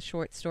novels and the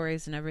short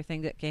stories and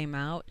everything that came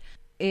out,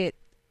 it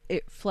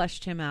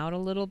fleshed him out a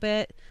little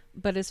bit.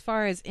 But as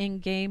far as in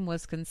game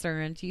was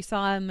concerned, you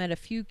saw him at a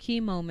few key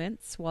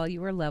moments while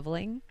you were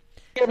leveling.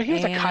 Yeah, but he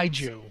was a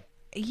kaiju.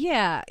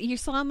 Yeah, you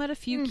saw him at a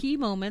few key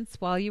moments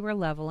while you were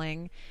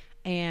leveling,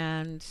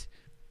 and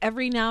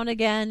every now and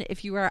again,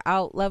 if you were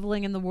out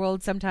leveling in the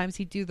world, sometimes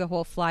he'd do the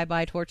whole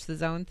flyby torch the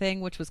zone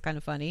thing, which was kind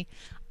of funny.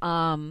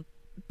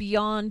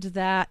 Beyond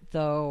that,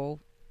 though,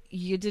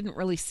 you didn't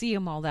really see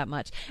him all that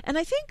much. And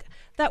I think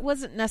that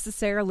wasn't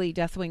necessarily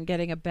Deathwing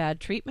getting a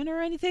bad treatment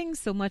or anything,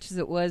 so much as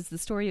it was the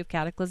story of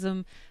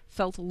Cataclysm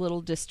felt a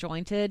little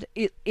disjointed.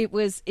 It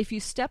was, if you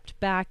stepped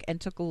back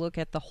and took a look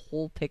at the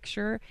whole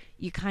picture,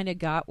 you kind of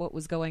got what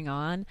was going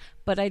on.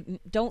 But I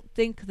don't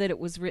think that it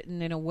was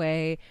written in a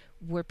way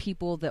where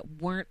people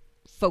that weren't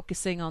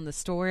focusing on the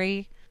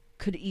story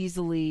could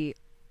easily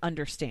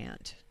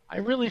understand. I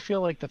really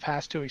feel like the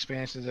past 2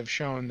 expansions have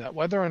shown that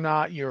whether or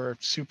not you're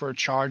super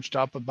charged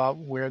up about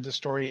where the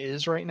story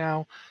is right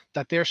now,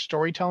 that their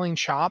storytelling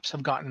chops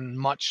have gotten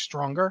much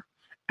stronger.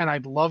 And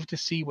I'd love to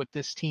see what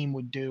this team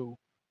would do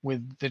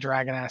with the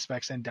dragon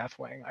aspects and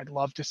Deathwing. I'd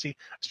love to see,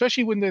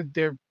 especially when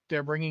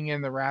they're bringing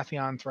in the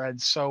Rathion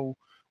threads so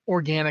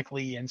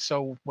organically and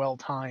so well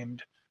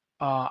timed.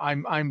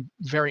 I'm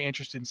very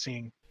interested in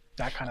seeing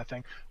that kind of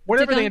thing.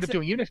 Whatever they end up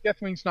doing, even if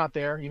Deathwing's not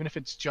there, even if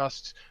it's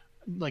just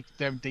like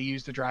they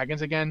use the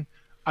dragons again,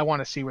 I want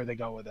to see where they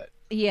go with it.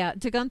 Yeah,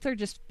 DeGunther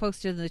just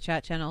posted in the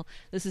chat channel.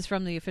 This is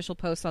from the official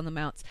post on the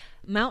mounts.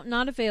 Mount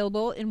not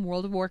available in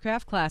World of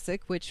Warcraft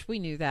Classic, which we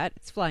knew that.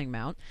 It's flying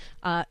mount.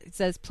 It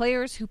says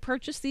players who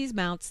purchase these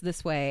mounts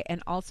this way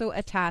and also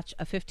attach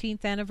a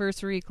 15th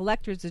anniversary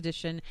collector's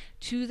edition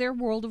to their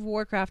World of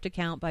Warcraft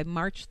account by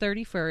March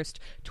 31st,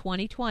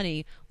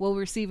 2020 will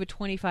receive a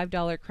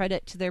 $25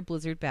 credit to their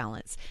Blizzard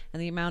balance.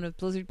 And the amount of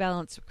Blizzard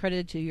balance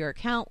credited to your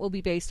account will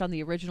be based on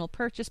the original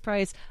purchase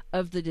price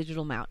of the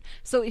digital mount.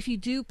 So if you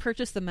do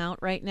purchase the mount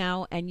right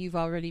now and you've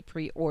already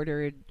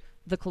pre-ordered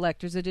the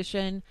collector's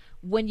edition,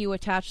 when you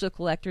attach the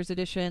collector's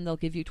edition, they'll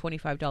give you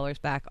 $25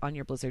 back on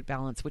your Blizzard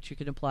balance, which you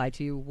can apply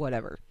to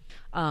whatever.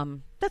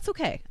 That's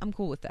okay. I'm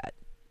cool with that.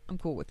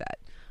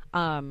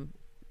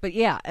 But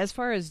yeah, as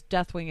far as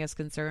Deathwing is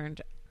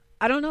concerned,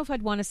 I don't know if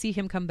I'd want to see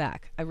him come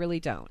back. I really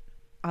don't.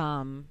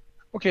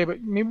 Okay,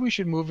 but maybe we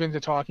should move into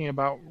talking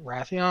about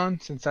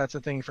Rathion, since that's a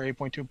thing for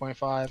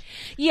 8.2.5.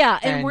 Yeah,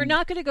 and we're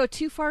not going to go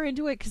too far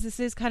into it because this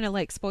is kind of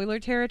like spoiler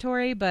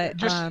territory, but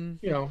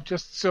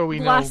just so we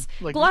know,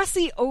 like,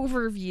 glossy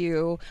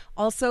overview.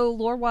 Also,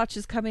 Lore Watch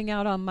is coming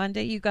out on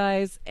Monday, you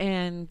guys,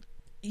 and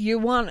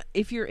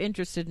if you're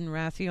interested in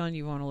Rathion,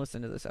 you want to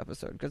listen to this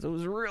episode because it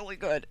was really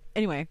good.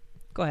 Anyway,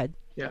 Go ahead.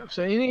 Yeah,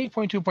 so in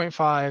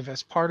 8.2.5,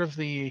 as part of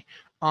the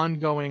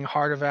ongoing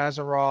Heart of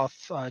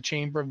Azeroth,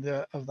 Chamber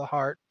of the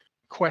Heart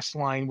quest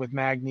line with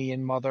Magni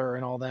and Mother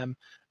and all them,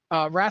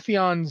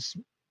 Rathion's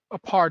a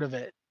part of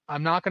it.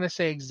 I'm not going to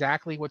say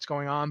exactly what's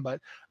going on, but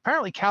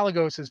apparently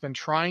Kaligos has been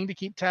trying to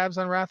keep tabs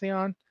on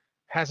Rathion,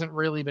 hasn't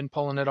really been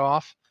pulling it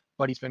off,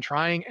 but he's been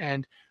trying,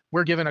 and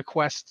we're given a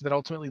quest that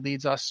ultimately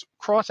leads us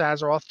across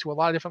Azeroth to a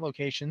lot of different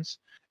locations,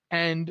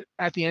 and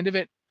at the end of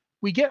it,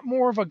 we get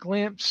more of a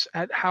glimpse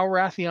at how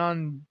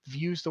Rathion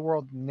views the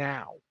world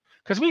now.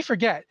 Because we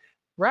forget,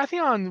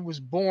 Rathion was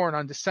born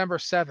on December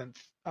 7th,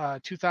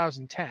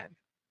 2010.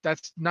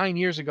 That's 9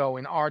 years ago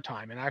in our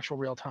time, in actual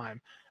real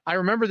time. I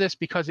remember this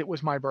because it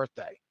was my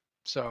birthday.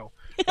 So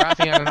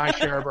Rathion and I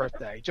share a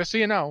birthday. Just so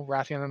you know,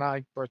 Rathion and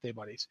I, birthday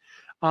buddies.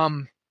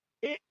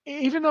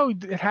 Even though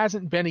it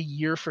hasn't been a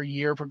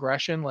year-for-year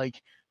progression,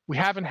 like we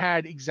haven't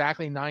had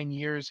exactly 9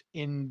 years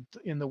in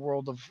the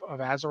world of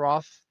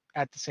Azeroth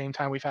at the same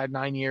time we've had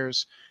 9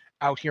 years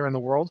out here in the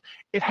world,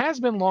 it has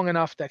been long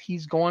enough that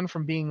he's gone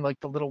from being like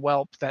the little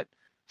whelp that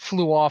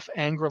flew off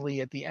angrily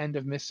at the end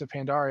of Mists of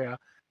Pandaria.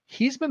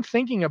 He's been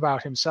thinking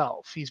about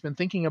himself. He's been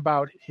thinking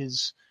about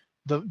his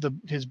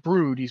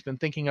brood. He's been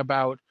thinking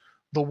about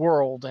the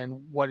world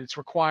and what it's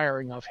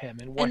requiring of him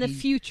and what the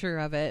future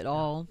of it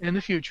all. In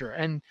the future.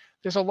 And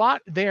there's a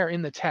lot there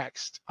in the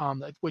text,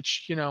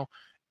 which, you know,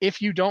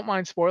 if you don't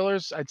mind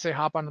spoilers, I'd say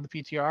hop onto the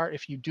PTR.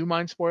 If you do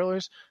mind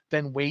spoilers,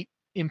 then wait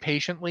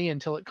impatiently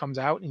until it comes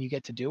out and you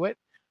get to do it.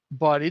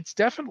 But it's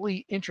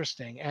definitely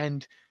interesting,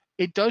 and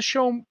it does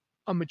show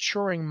a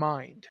maturing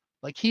mind.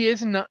 Like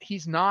he's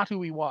not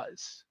who he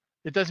was.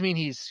 It doesn't mean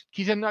he's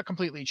not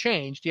completely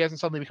changed. He hasn't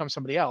suddenly become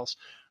somebody else,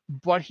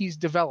 but he's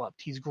developed,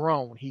 he's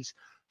grown, he's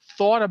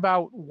thought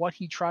about what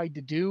he tried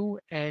to do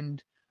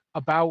and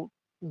about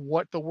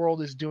what the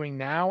world is doing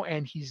now,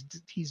 and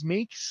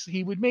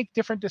he would make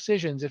different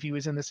decisions if he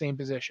was in the same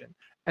position.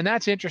 And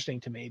that's interesting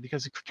to me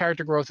because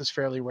character growth is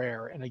fairly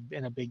rare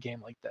in a big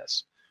game like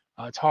this.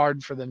 It's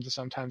hard for them to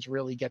sometimes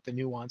really get the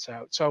nuance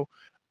out. So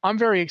I'm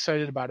very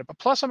excited about it. But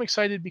plus I'm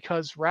excited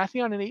because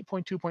Rathion in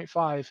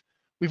 8.2.5,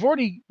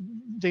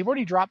 they've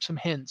already dropped some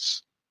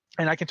hints.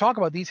 And I can talk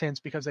about these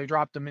hints because they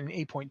dropped them in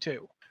 8.2,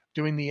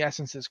 doing the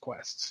Essences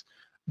quests.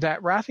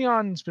 That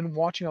Rathion's been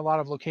watching a lot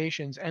of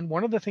locations, and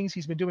one of the things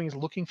he's been doing is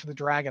looking for the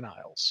Dragon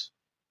Isles.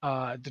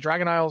 The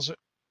Dragon Isles,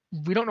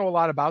 we don't know a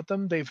lot about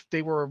them.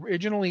 They were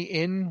originally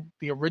in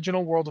the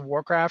original World of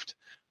Warcraft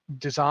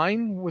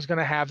design, was going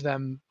to have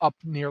them up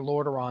near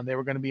Lordaeron. They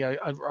were going to be a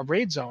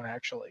raid zone,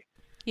 actually.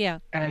 Yeah.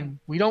 And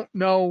we don't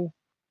know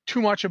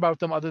too much about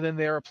them other than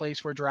they're a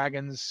place where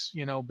dragons,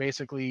 you know,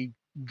 basically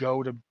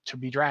go to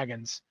be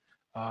dragons.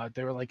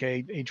 They were like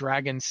a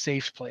dragon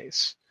safe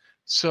place.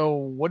 So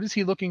what is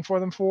he looking for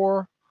them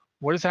for?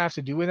 What does that have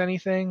to do with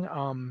anything?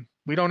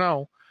 We don't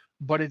know,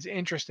 but it's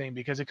interesting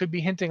because it could be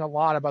hinting a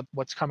lot about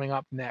what's coming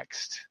up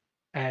next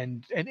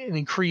and an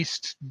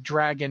increased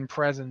dragon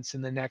presence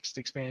in the next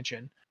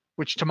expansion,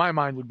 which to my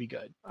mind would be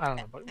good. I don't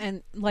know. But...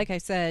 And like I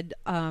said,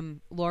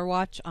 Lore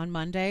Watch on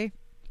Monday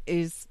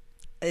it's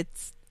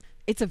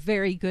a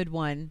very good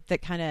one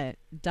that kind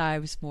of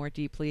dives more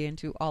deeply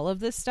into all of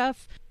this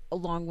stuff,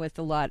 along with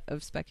a lot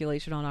of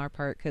speculation on our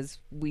part because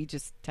we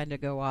just tend to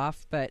go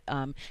off. But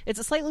it's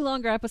a slightly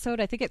longer episode.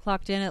 I think it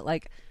clocked in at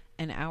like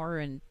an hour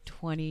and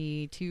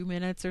 22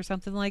 minutes or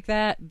something like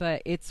that,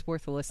 but it's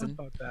worth a listen.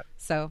 How about that?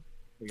 So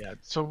yeah.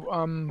 So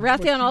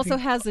Rathion also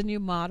has a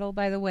new model,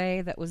 by the way,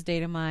 that was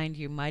data mined.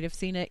 You might have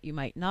seen it. You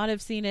might not have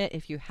seen it.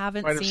 If you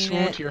haven't might have seen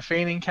swooned it, to your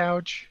feigning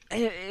couch.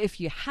 If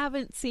you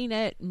haven't seen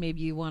it,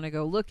 maybe you want to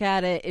go look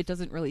at it. It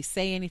doesn't really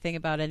say anything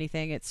about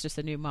anything. It's just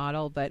a new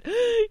model, but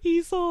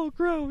he's all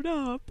grown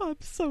up. I'm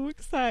so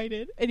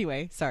excited.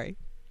 Anyway, sorry.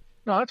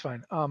 No, that's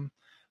fine.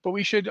 But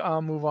we should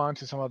move on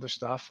to some other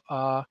stuff.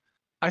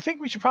 I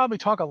think we should probably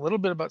talk a little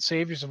bit about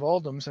Saviors of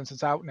Uldum since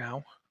it's out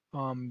now.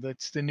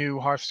 That's the new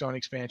Hearthstone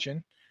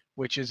expansion,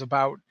 which is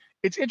about...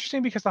 It's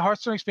interesting because the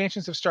Hearthstone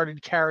expansions have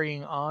started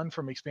carrying on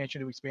from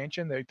expansion to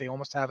expansion. They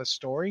almost have a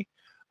story.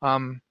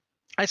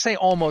 I say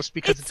almost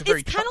because it's a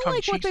very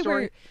tongue-in-cheek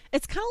story.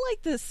 It's kind of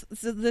like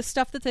the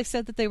stuff that they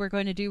said that they were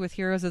going to do with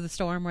Heroes of the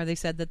Storm, where they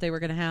said that they were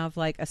going to have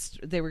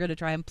they were going to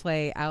try and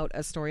play out a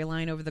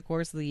storyline over the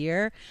course of the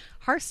year.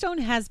 Hearthstone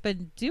has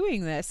been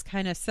doing this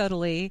kind of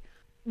subtly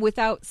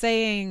without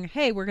saying,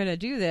 "Hey, we're going to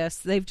do this."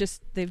 They've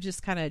just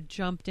kind of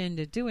jumped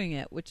into doing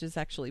it, which is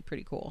actually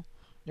pretty cool.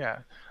 Yeah.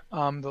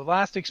 The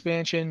last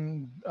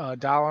expansion,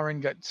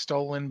 Dalaran got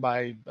stolen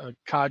by a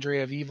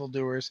cadre of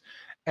evildoers.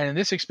 And in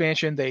this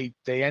expansion, they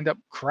end up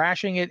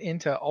crashing it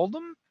into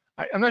Uldum.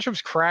 I'm not sure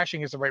if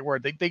crashing is the right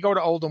word. They go to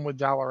Uldum with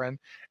Dalaran.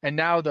 And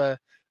now the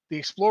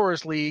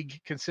Explorers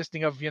League,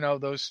 consisting of,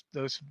 those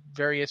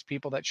various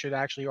people that should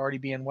actually already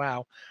be in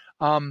WoW,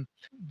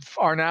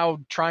 are now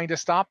trying to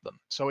stop them.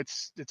 So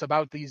it's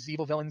about these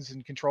evil villains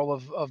in control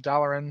of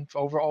Dalaran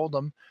over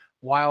Uldum,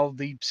 while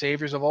the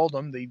Saviors of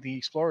Uldum, the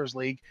Explorers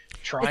League,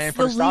 try and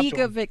put a stop to them. The League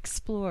of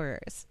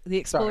Explorers. The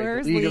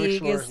Explorers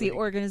League is the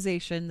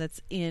organization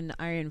that's in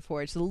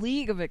Ironforge. The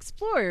League of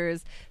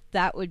Explorers,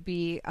 that would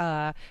be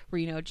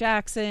Reno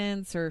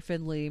Jackson, Sir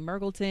Finley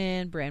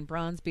Mergleton, Bran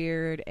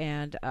Bronzebeard,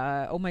 and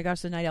oh my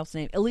gosh, the Night Elf's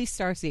name, Elise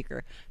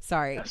Starseeker.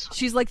 Sorry, Yes.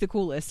 she's like the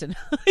coolest, and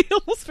I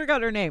almost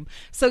forgot her name.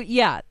 So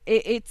yeah,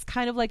 it's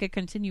kind of like a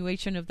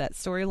continuation of that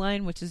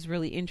storyline, which is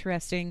really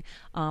interesting.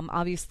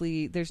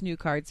 Obviously, there's new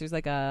cards. There's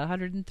like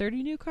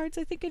 130 new cards,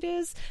 I think it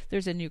is.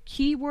 There's a new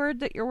keyword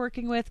that you're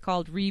working with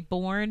called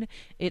Reborn.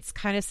 It's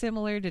kind of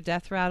similar to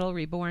Death Rattle.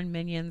 Reborn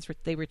minions,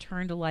 they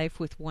return to life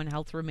with 1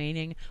 health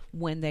remaining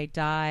when they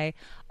die.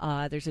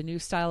 There's a new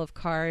style of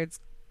cards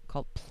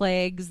called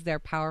Plagues. They're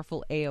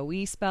powerful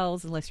AoE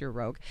spells, unless you're a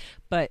rogue.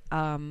 But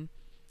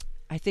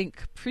I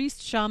think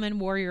Priest, Shaman,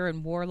 Warrior,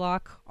 and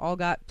Warlock all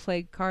got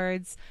Plague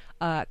cards.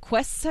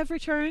 Quests have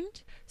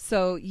returned.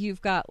 So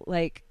you've got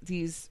like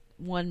these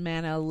 1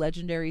 mana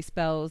legendary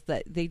spells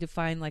that they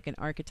define like an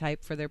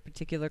archetype for their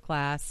particular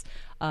class.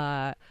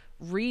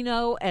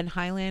 Reno and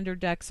Highlander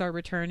decks are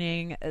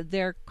returning.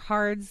 They're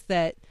cards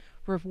that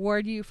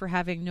reward you for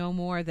having no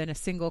more than a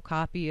single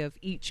copy of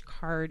each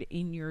card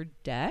in your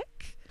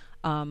deck.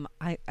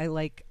 I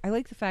like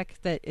the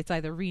fact that it's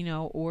either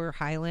Reno or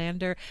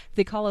Highlander.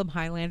 They call him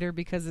Highlander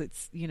because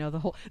it's, the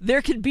whole,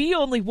 there can be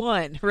only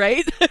one,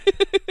 right?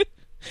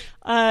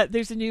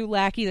 There's a new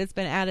lackey that's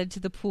been added to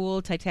the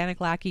pool. Titanic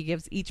Lackey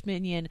gives each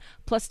minion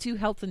 +2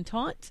 health and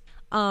taunt,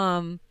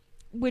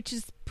 which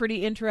is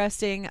pretty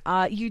interesting.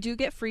 You do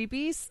get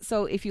freebies,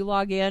 so if you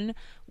log in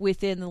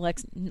within the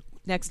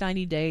next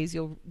 90 days,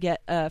 you'll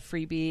get a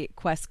freebie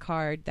quest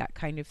card, that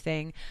kind of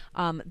thing.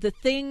 The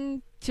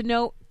thing to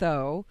note,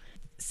 though,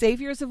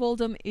 Saviors of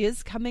Oldham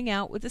is coming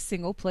out with a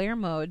single-player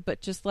mode,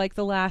 but just like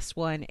the last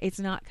one, it's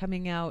not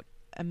coming out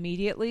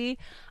immediately.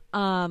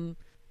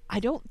 I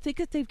don't think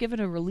that they've given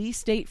a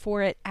release date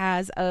for it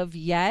as of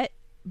yet,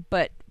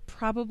 but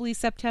probably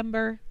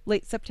September,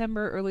 late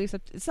September, early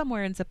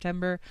somewhere in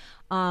September.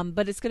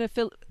 But it's going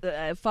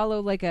to follow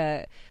like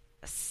a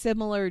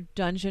similar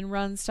dungeon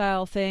run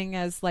style thing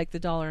as like the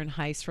Dollar and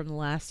Heist from the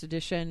last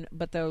edition,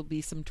 but there will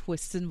be some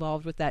twists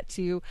involved with that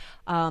too.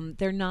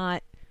 They're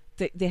not.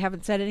 They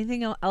haven't said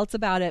anything else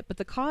about it, but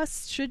the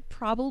costs should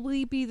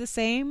probably be the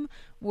same,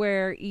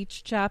 where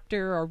each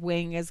chapter or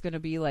wing is going to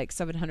be like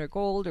 700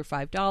 gold or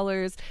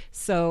 $5.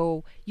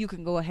 So you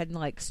can go ahead and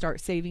like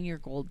start saving your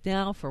gold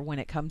now for when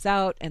it comes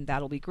out, and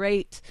that'll be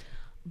great.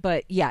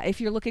 But yeah,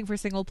 if you're looking for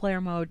single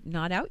player mode,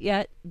 not out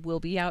yet, will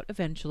be out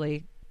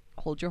eventually.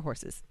 Hold your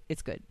horses.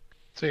 It's good.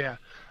 So yeah,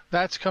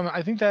 that's coming.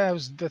 I think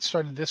that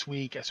started this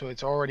week, so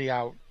it's already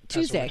out.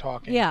 Tuesday. As we're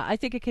talking. Yeah, I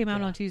think it came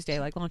out on Tuesday,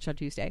 like launched on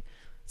Tuesday.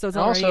 So it's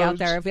already out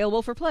there,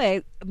 available for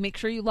play. Make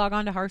sure you log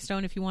on to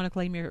Hearthstone if you want to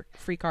claim your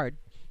free card.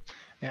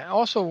 Yeah,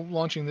 also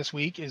launching this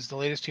week is the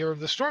latest Hero of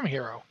the Storm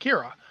hero,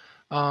 Kira.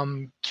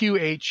 Qhira.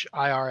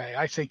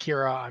 I say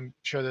Kira. I'm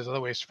sure there's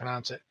other ways to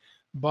pronounce it.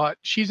 But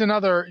she's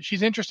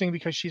interesting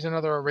because she's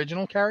another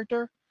original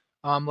character.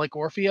 Like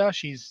Orphea,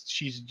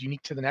 she's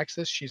unique to the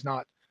Nexus. She's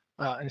not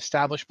an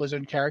established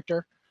Blizzard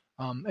character.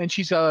 And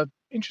she's a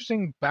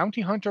interesting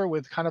bounty hunter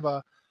with kind of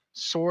a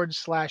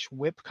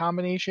sword/whip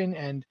combination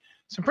and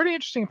some pretty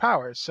interesting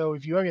powers. So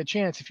if you have a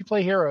chance, if you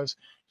play Heroes,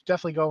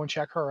 definitely go and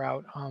check her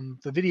out.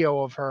 The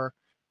video of her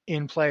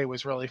in play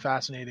was really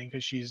fascinating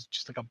because she's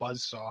just like a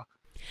buzzsaw.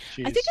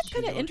 I think it's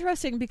kind of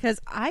interesting because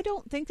I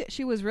don't think that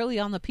she was really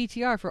on the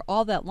PTR for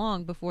all that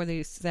long before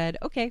they said,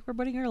 okay, we're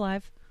putting her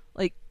live.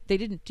 Like, they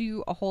didn't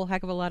do a whole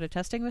heck of a lot of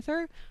testing with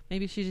her.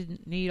 Maybe she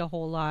didn't need a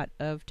whole lot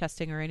of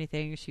testing or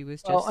anything. She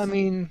was just... Well, I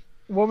mean,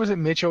 what was it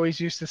Mitch always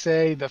used to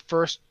say? The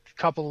first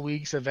couple of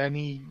weeks of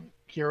any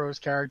Heroes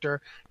character,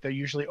 they're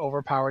usually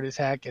overpowered as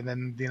heck, and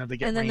then they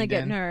get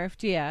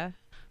nerfed. Yeah,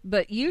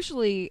 but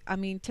usually, I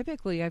mean,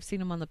 typically I've seen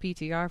them on the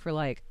PTR for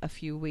like a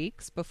few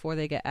weeks before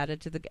they get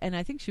added to the. And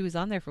I think she was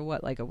on there for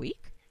what, like a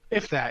week,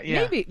 if that.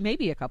 Yeah,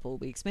 maybe a couple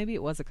of weeks. Maybe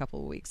it was a couple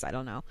of weeks. I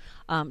don't know.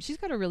 She's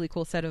got a really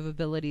cool set of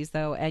abilities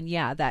though, and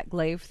yeah, that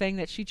glaive thing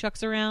that she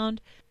chucks around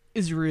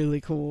is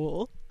really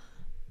cool.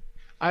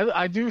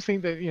 I do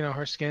think that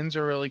her skins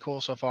are really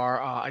cool so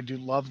far. I do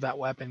love that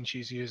weapon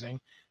she's using.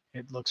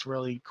 It looks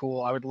really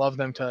cool. I would love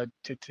them to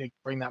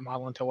bring that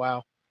model into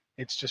WoW.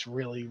 It's just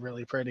really,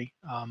 really pretty.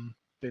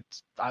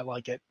 I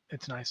like it.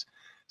 It's nice.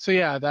 So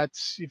yeah,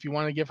 that's, if you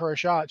want to give her a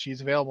shot,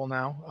 she's available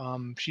now.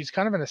 She's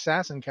kind of an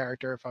assassin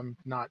character, if I'm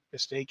not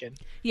mistaken.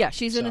 Yeah,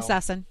 she's an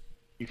assassin.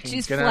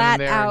 She's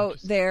flat out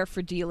there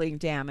for dealing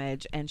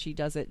damage, and she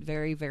does it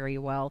very, very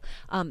well.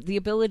 The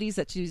abilities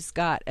that she's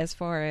got as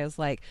far as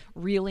like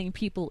reeling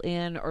people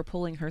in or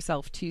pulling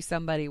herself to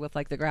somebody with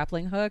like the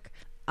grappling hook,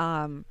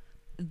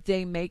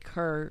 they make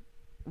her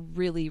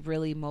really,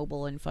 really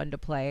mobile and fun to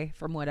play.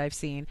 From what I've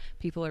seen,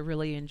 people are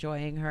really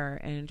enjoying her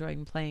and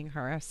enjoying playing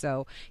her.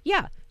 So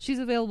yeah, she's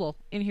available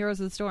in Heroes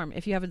of the Storm.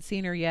 If you haven't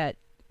seen her yet,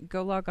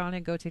 go log on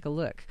and go take a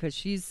look, because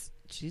she's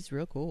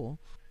real cool.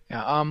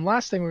 Yeah.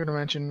 Last thing we're going to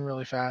mention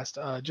really fast,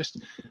 just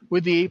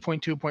with the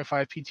 8.2.5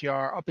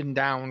 PTR up and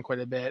down quite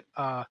a bit,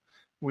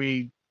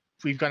 we've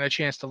got a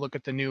chance to look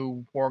at the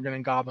new Worgen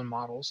and Goblin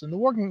models, and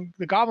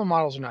the Goblin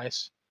models are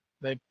nice.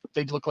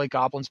 They look like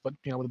goblins, but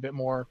with a bit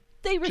more.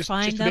 They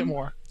refined them. A bit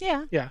more.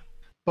 Yeah. Yeah.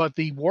 But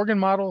the Worgen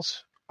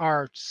models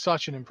are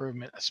such an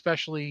improvement,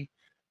 especially.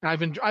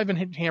 And I've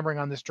been hammering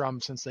on this drum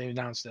since they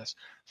announced this.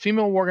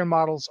 Female Worgen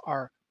models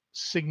are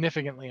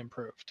significantly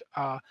improved.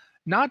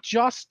 Not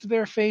just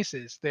their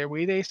faces, their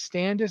way they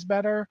stand is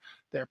better,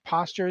 their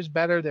posture is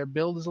better, their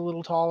build is a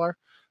little taller.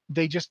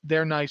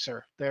 They're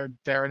nicer.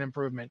 They're an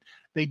improvement.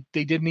 They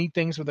did neat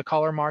things with the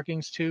color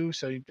markings too.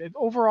 So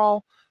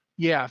overall,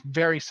 yeah,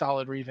 very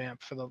solid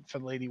revamp for the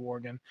Lady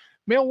Worgen.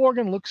 Male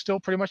Worgen looks still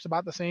pretty much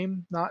about the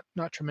same, not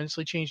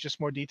tremendously changed, just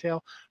more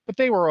detail, but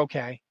they were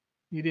okay.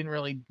 You didn't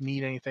really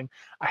need anything.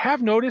 I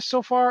have noticed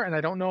so far, and I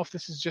don't know if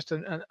this is just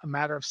a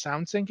matter of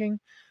sound syncing,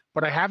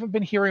 but I haven't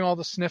been hearing all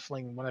the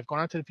sniffling. When I've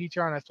gone out to the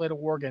PTR and I've played a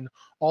Worgen,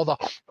 all the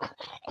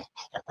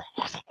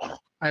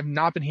I've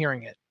not been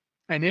hearing it.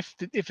 And if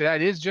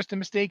that is just a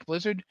mistake,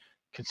 Blizzard,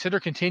 consider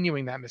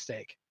continuing that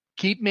mistake.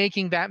 Keep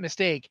making that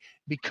mistake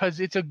because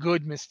it's a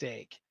good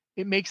mistake.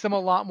 It makes them a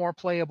lot more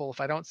playable if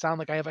I don't sound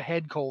like I have a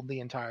head cold the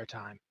entire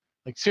time.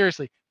 Like,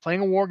 seriously,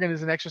 playing a Worgen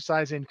is an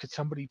exercise in, could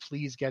somebody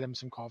please get him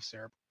some cough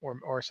syrup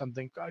or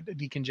something,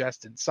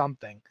 decongestant,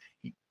 something.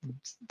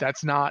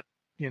 That's not,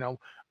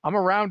 I'm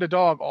around a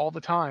dog all the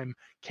time.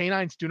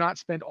 Canines do not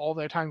spend all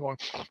their time going,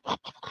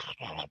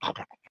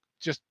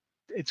 just,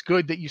 it's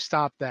good that you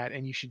stop that,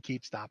 and you should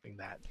keep stopping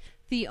that.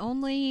 The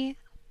only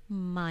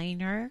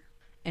minor,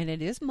 and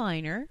it is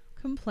minor,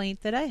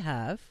 complaint that I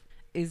have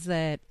is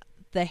that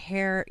the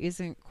hair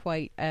isn't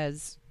quite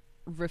as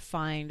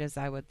refined as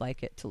I would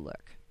like it to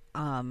look.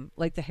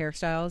 Like the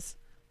hairstyles,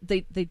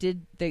 they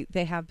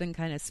have been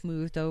kind of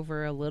smoothed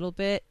over a little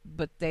bit,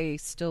 but they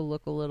still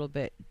look a little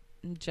bit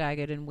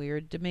jagged and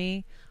weird to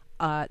me.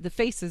 The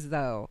faces,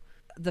 though,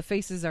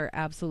 are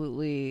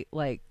absolutely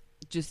like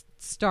just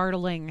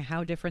startling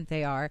how different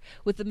they are.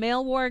 With the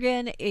male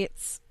Worgen,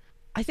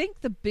 I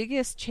think the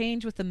biggest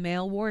change with the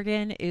male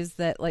Worgen is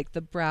that like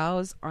the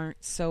brows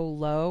aren't so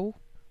low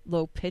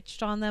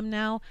pitched on them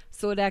now,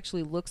 so it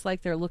actually looks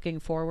like they're looking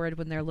forward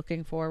when they're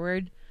looking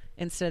forward,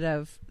 instead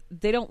of,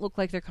 they don't look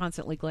like they're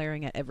constantly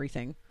glaring at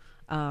everything.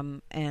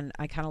 And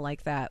I kind of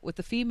like that. With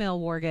the female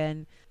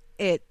Worgen,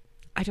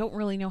 I don't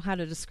really know how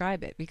to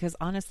describe it, because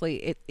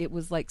honestly it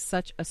was like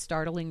such a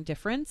startling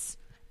difference.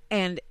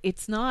 And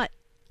it's not,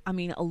 I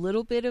mean, a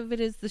little bit of it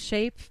is the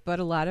shape, but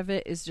a lot of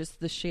it is just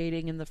the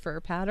shading and the fur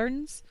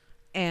patterns.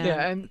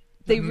 And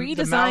they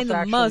redesigned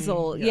the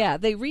muzzle. Yeah,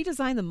 they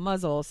redesigned the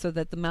muzzle so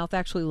that the mouth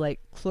actually like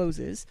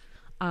closes,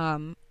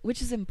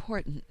 which is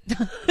important.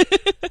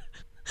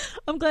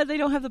 I'm glad they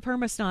don't have the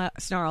perma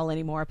snarl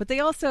anymore. But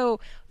they also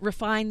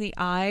refined the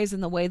eyes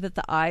and the way that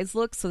the eyes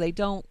look, so they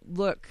don't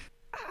look.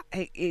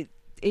 It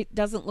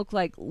doesn't look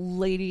like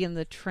Lady and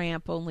the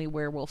Tramp, only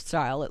werewolf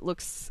style. It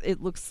looks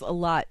a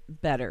lot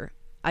better.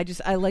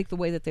 I like the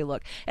way that they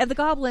look. And the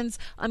goblins,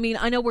 I mean,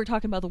 I know we're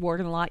talking about the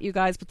Worgen a lot, you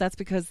guys, but that's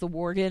because the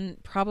Worgen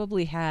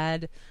probably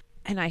had,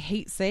 and I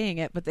hate saying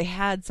it, but they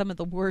had some of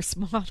the worst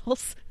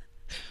models.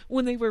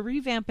 When they were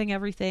revamping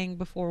everything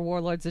before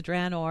Warlords of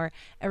Draenor,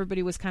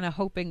 everybody was kind of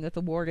hoping that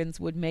the Worgen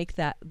would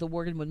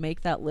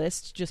make that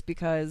list, just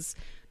because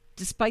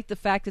despite the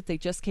fact that they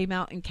just came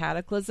out in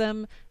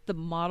Cataclysm, the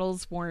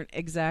models weren't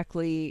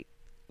exactly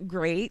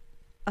great.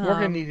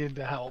 Worgen needed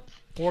the help.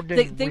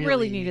 They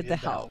really needed the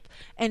help.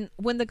 And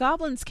when the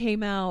goblins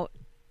came out,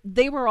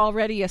 they were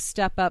already a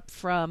step up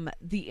from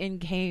the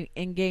in-game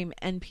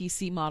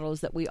NPC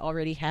models that we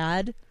already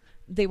had.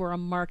 They were a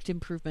marked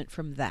improvement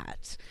from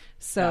that.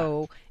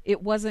 So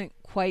it wasn't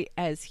quite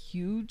as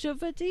huge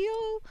of a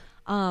deal.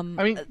 I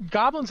mean,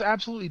 goblins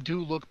absolutely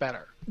do look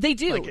better. They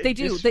do.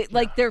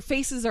 Their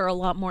faces are a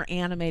lot more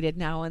animated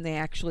now, and they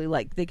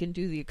actually they can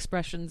do the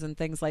expressions and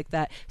things like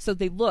that. So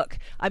they look,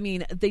 I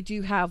mean, they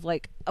do have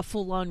like a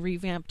full-on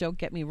revamp. Don't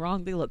get me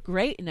wrong. They look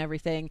great and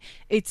everything.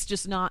 It's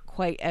just not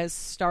quite as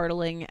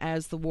startling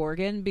as the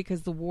Worgen,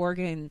 because the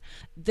Worgen,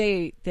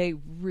 they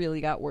really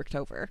got worked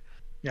over.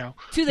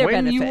 To their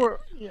benefit.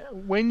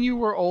 When you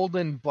were old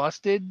and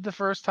busted the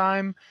first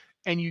time,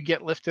 and you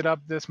get lifted up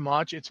this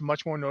much, it's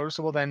much more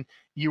noticeable than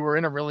you were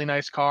in a really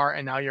nice car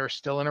and now you're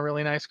still in a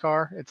really nice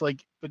car. It's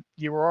like, but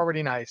you were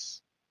already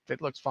nice.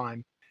 It looks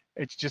fine.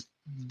 It's just,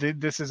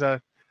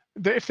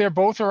 if they're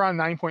both around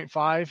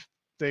 9.5,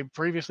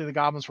 previously the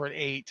goblins were at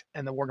 8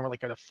 and the Worgen were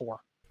like at a 4.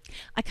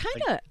 I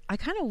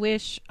kind of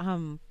wish,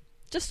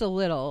 just a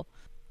little,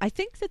 I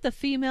think that the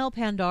female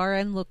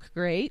Pandaren look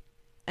great.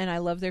 And I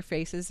love their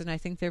faces, and I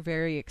think they're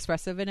very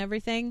expressive and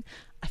everything.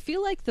 I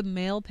feel like the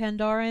male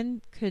Pandaren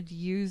could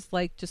use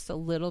like just a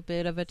little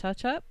bit of a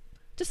touch-up.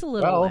 Just a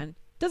little one.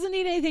 Doesn't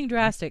need anything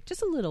drastic,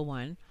 just a little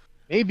one.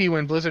 Maybe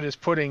when Blizzard is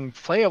putting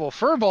playable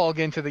Furbolg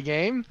into the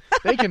game,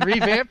 they can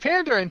revamp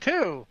Pandaren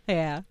too.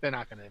 Yeah. They're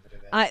not going to do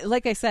that.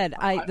 Like I said,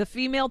 the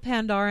female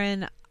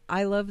Pandaren,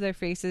 I love their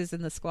faces,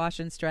 and the squash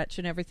and stretch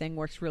and everything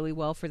works really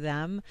well for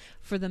them.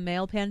 For the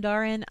male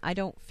Pandaren, I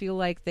don't feel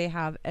like they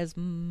have as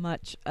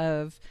much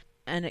of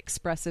an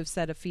expressive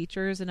set of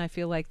features, and I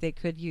feel like they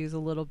could use a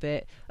little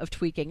bit of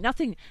tweaking.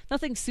 Nothing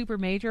super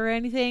major or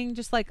anything,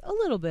 just like a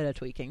little bit of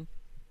tweaking.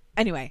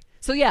 Anyway,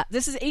 so yeah,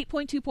 this is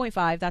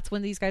 8.2.5. That's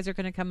when these guys are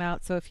going to come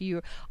out. So if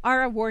you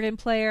are a Worgen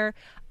player,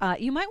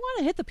 you might want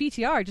to hit the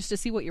PTR just to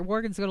see what your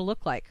Worgen's going to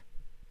look like.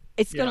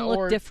 It's going to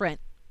look different.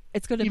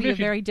 It's going to be a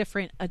very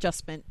different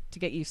adjustment to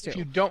get used to.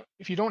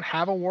 If you don't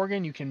have a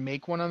Worgen, you can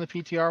make one on the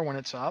PTR when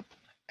it's up,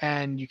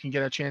 and you can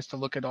get a chance to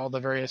look at all the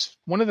various.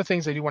 One of the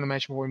things I do want to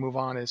mention before we move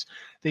on is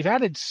they've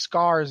added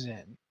scars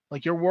in.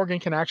 Like your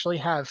Worgen can actually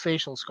have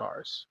facial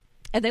scars,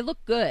 and they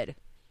look good.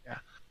 Yeah,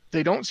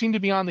 they don't seem to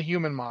be on the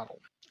human model.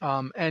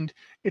 And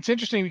it's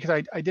interesting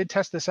because I did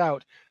test this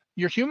out.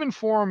 Your human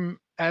form,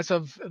 at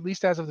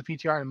least as of the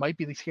PTR, and it might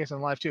be the case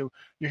in live too,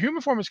 your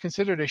human form is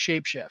considered a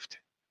shapeshift.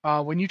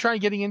 When you try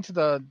getting into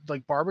the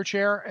barber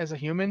chair as a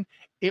human,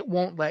 it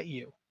won't let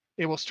you.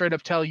 It will straight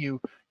up tell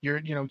you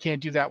can't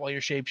do that while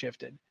you're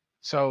shapeshifted.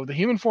 So the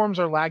human forms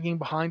are lagging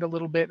behind a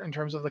little bit in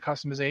terms of the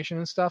customization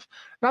and stuff.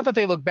 Not that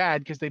they look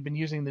bad because they've been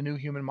using the new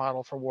human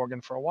model for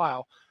Worgen for a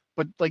while,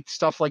 but like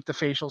stuff like the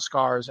facial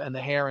scars and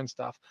the hair and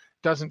stuff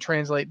doesn't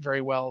translate very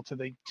well to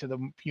the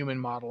human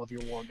model of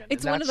your Worgen.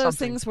 It's one of those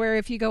things where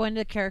if you go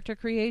into character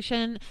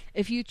creation,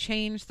 if you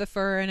change the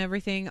fur and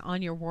everything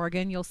on your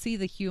Worgen, you'll see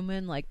the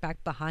human like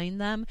back behind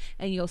them,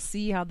 and you'll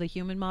see how the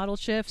human model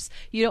shifts.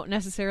 You don't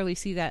necessarily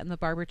see that in the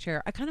barber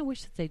chair. I kind of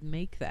wish that they'd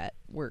make that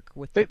work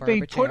with the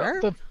barber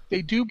chair.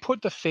 They do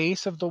put the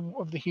face of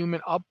the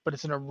human up, but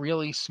it's in a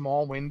really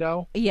small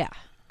window. Yeah.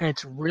 And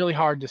it's really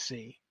hard to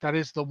see. That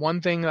is the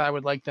one thing that I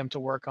would like them to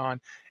work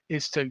on,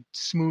 is to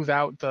smooth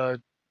out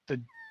the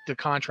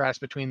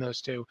contrast between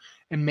those two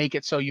and make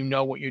it so you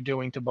know what you're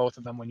doing to both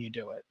of them when you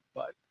do it.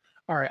 But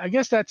all right, I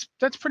guess that's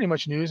pretty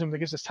much news, and it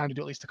gives us time to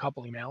do at least a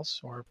couple emails.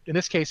 Or in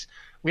this case,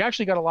 we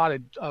actually got a lot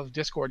of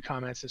Discord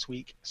comments this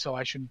week, so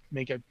I should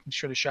make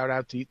sure to shout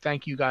out to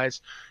thank you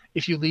guys.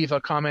 If you leave a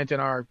comment in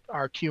our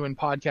Q and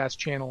podcast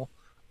channel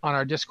on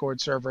our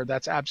Discord server,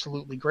 that's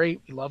absolutely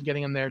great. We love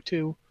getting them there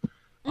too.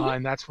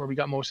 And that's where we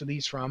got most of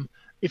these from.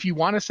 If you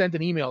want to send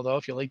an email, though,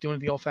 if you like doing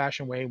it the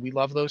old-fashioned way, we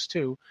love those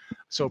too.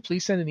 So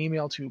please send an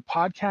email to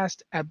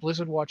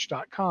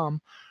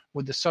podcast@blizzardwatch.com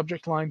with the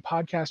subject line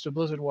podcast or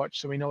Blizzard Watch,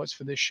 so we know it's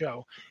for this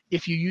show.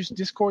 If you use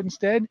Discord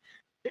instead,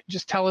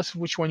 just tell us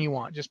which one you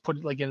want. Just put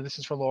it like, this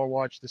is for Lore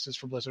Watch, this is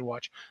for Blizzard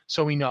Watch,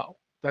 so we know.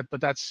 But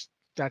that's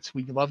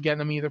we love getting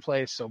them either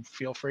place, so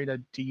feel free to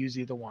use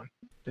either one.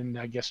 And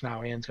I guess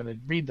now Anne's going to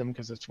read them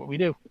because that's what we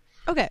do.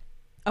 Okay.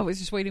 I was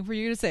just waiting for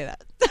you to say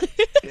that.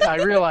 Yeah,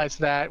 I realized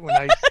that when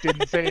I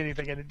didn't say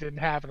anything and it didn't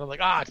happen. I was like,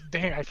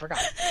 dang, I forgot.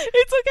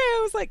 It's okay. I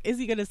was like, is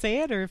he going to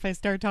say it? Or if I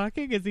start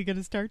talking, is he going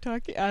to start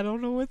talking? I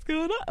don't know what's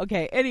going on.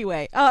 Okay,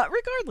 anyway,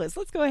 regardless,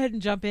 let's go ahead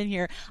and jump in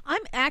here.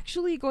 I'm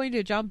actually going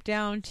to jump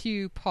down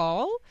to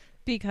Paul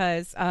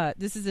because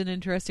this is an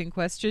interesting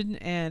question,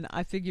 and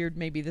I figured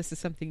maybe this is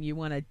something you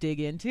want to dig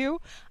into.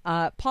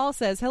 Paul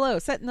says, hello,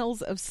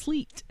 Sentinels of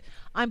Sleet.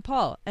 I'm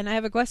Paul, and I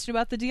have a question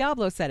about the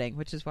Diablo setting,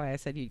 which is why I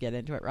said you'd get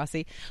into it,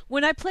 Rossi.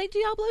 When I played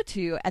Diablo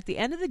 2, at the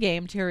end of the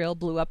game, Tyrael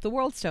blew up the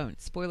World Stone.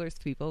 Spoilers,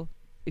 people.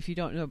 If you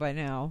don't know by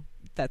now,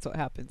 that's what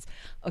happens.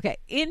 Okay,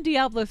 in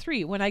Diablo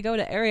 3, when I go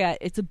to area,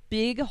 it's a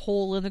big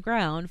hole in the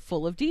ground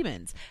full of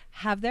demons.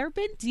 Have there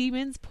been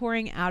demons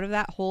pouring out of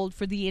that hole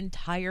for the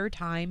entire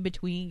time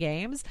between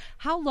games?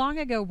 How long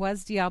ago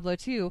was Diablo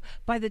 2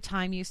 by the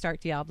time you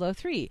start Diablo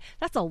 3?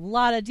 That's a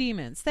lot of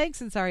demons.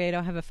 Thanks, and sorry I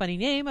don't have a funny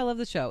name. I love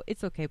the show.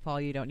 It's okay,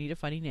 Paul. You don't need a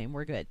funny name.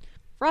 We're good.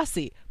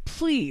 Rossi,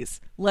 please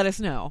let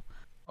us know.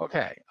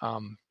 Okay.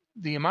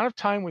 The amount of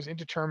time was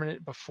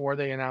indeterminate before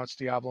they announced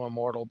Diablo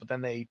Immortal, but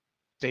then they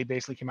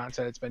basically came out and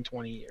said it's been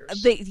 20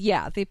 years.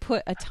 They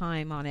put a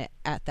time on it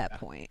at that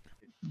point.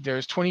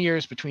 There's 20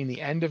 years between the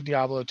end of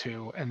Diablo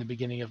 2 and the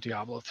beginning of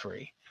Diablo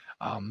 3.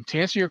 To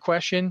answer your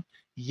question,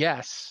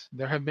 yes,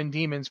 there have been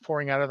demons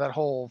pouring out of that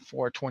hole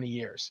for 20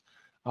 years.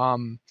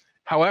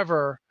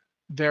 However,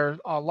 there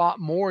are a lot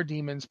more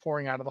demons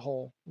pouring out of the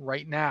hole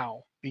right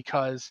now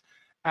because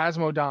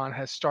Asmodan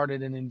has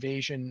started an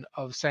invasion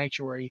of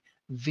Sanctuary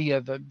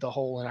via the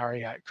hole in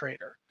Ariat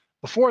Crater.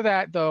 Before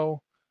that, though,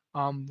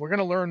 we're going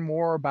to learn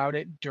more about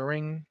it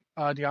during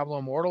Diablo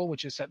Immortal,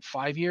 which is set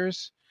 5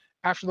 years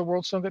after the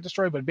World Stone got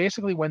destroyed. But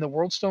basically, when the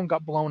World Stone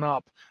got blown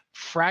up,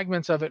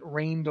 fragments of it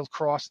rained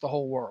across the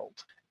whole world.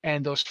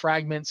 And those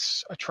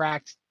fragments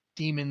attract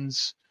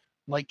demons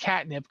like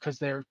catnip because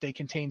they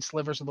contain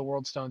slivers of the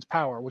World Stone's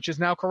power, which is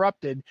now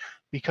corrupted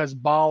because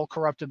Baal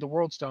corrupted the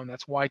World Stone.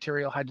 That's why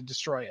Tyrael had to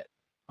destroy it.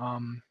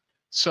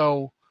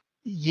 So,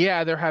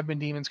 yeah, there have been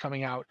demons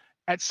coming out.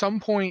 At some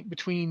point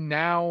between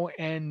now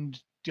and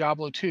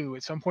Diablo 2,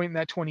 at some point in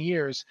that 20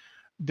 years,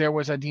 there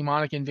was a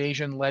demonic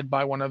invasion led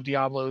by one of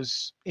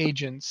Diablo's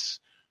agents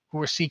who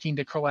were seeking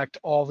to collect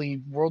all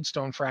the World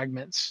Stone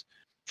fragments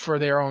for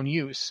their own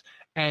use.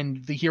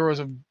 And the heroes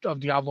of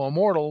Diablo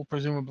Immortal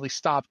presumably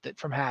stopped it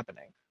from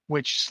happening,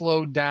 which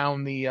slowed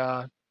down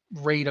the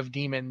rate of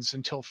demons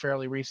until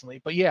fairly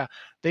recently. But yeah,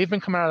 they've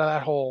been coming out of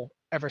that hole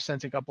ever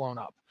since it got blown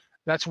up.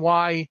 That's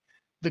why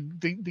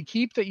the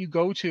keep that you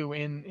go to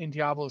in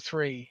Diablo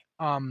 3,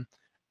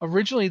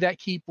 originally that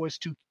keep was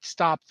to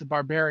stop the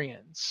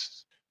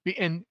barbarians.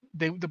 And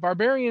the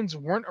barbarians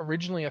weren't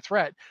originally a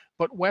threat,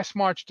 but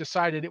Westmarch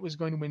decided it was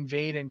going to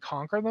invade and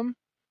conquer them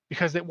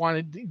because it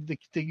wanted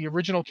the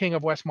original king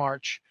of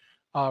Westmarch,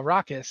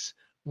 Rachis,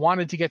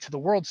 wanted to get to the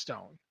World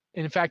Stone.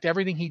 And in fact,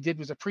 everything he did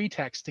was a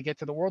pretext to get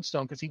to the World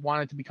Stone because he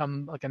wanted to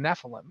become like a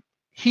Nephilim.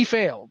 He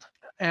failed,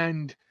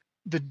 and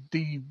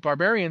the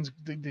barbarians,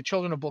 the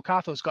children of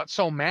Bulkathos, got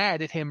so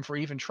mad at him for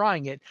even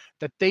trying it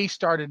that they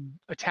started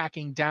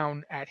attacking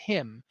down at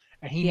him,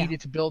 and he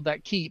needed to build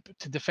that keep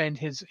to defend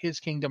his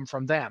kingdom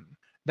from them.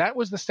 That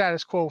was the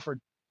status quo for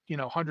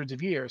hundreds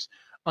of years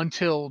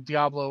until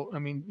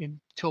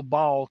until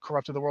Baal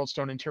corrupted the World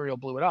Stone and Tyrael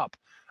blew it up.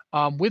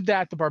 With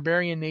that, the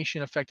barbarian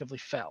nation effectively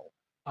fell.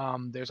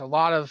 There's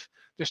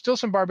still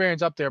some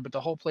barbarians up there, but the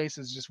whole place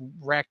is just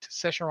wrecked.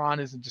 Sescheron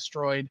is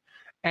destroyed,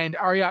 and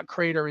Ariat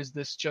Crater is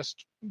this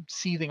just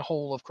seething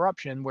hole of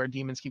corruption where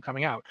demons keep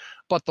coming out.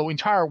 But the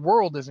entire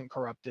world isn't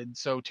corrupted,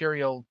 so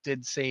Tyrael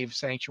did save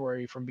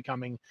Sanctuary from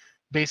becoming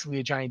basically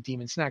a giant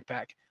demon snack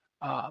pack.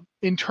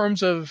 In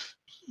terms of,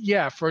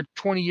 for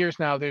 20 years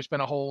now, there's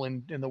been a hole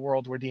in the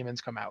world where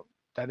demons come out.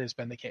 That has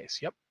been the case.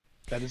 Yep.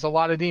 That is a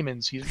lot of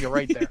demons. You're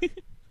right there.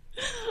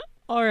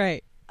 All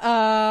right.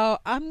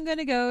 I'm going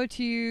to go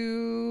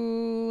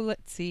to,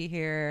 let's see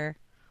here.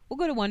 We'll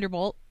go to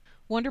Wonderbolt.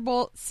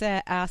 Wonderbolt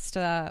asked,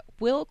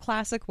 will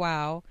Classic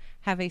WoW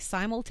have a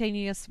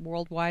simultaneous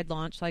worldwide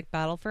launch like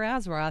Battle for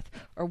Azeroth,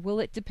 or will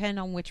it depend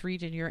on which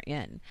region you're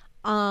in?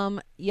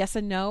 Yes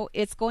and no.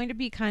 It's going to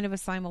be kind of a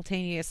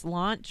simultaneous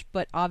launch,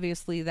 but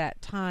obviously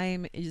that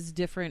time is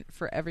different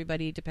for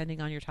everybody depending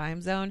on your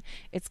time zone.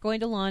 It's going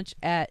to launch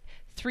at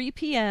 3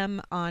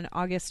 p.m. on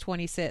August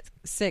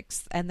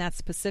 26th, and that's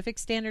Pacific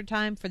Standard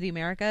Time for the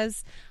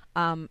Americas.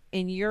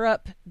 In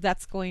Europe,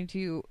 that's going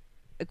to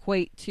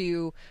equate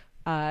to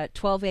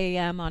 12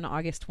 a.m. on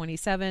August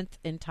 27th.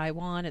 In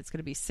Taiwan, it's going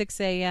to be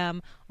 6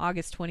 a.m.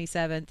 August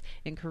 27th.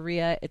 In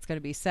Korea, it's going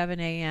to be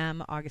 7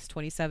 a.m. August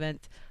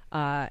 27th.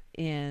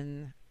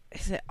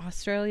 Is it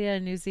Australia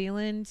and New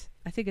Zealand?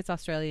 I think it's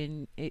Australia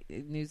and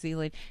New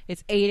Zealand.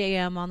 It's 8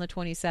 a.m. on the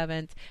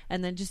 27th.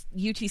 And then just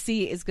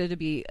UTC is going to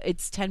be,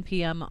 it's 10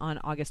 p.m. on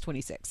August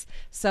 26th.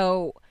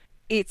 So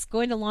it's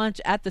going to launch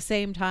at the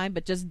same time,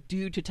 but just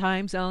due to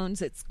time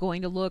zones, it's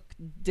going to look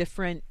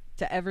different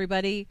to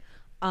everybody.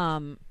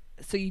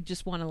 So you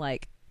just want to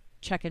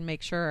check and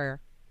make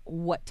sure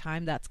what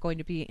time that's going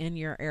to be in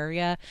your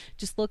area.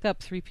 Just look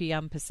up 3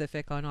 p.m.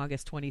 Pacific on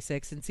August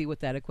 26th and see what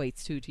that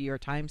equates to your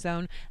time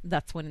zone.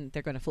 That's when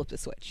they're going to flip the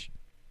switch,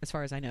 as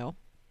far as I know.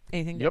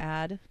 Anything to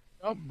add?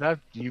 Oh, that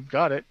you've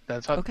got it.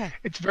 That's how. Okay.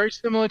 It's very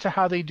similar to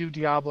how they do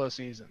Diablo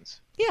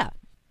seasons. Yeah.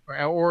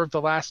 Or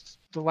the last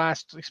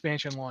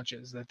expansion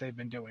launches that they've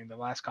been doing, the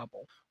last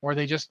couple, or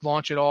they just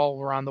launch it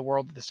all around the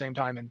world at the same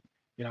time, and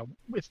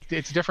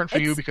it's different for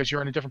you because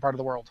you're in a different part of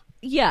the world.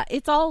 Yeah,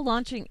 it's all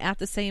launching at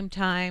the same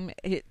time.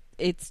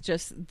 It's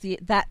just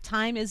that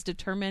time is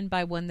determined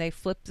by when they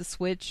flip the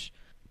switch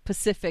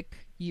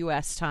Pacific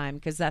U.S. time,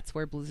 because that's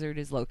where Blizzard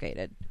is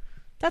located.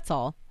 That's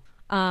all.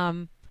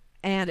 And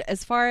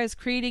as far as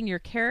creating your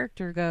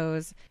character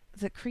goes,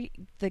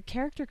 the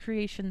character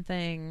creation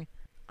thing,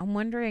 I'm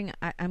wondering,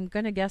 I'm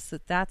going to guess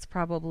that that's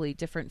probably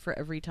different for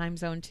every time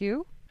zone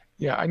too.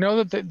 Yeah, I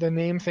know that the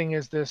name thing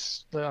is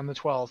on the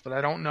 12th, but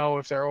I don't know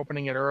if they're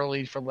opening it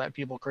early for let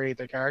people create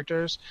their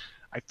characters.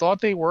 I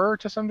thought they were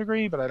to some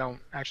degree, but I don't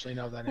actually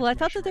know that. Well, I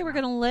thought that they were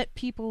going to let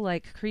people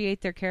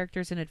create their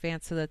characters in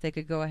advance so that they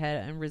could go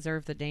ahead and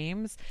reserve the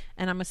names.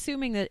 And I'm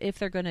assuming that if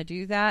they're going to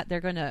do that, they're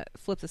going to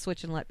flip the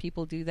switch and let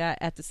people do that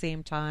at the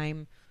same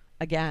time,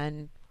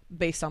 again,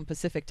 based on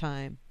Pacific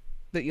time,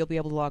 that you'll be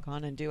able to log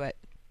on and do it.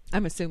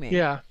 I'm assuming.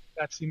 Yeah,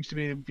 that seems to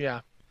be,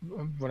 I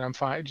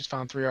just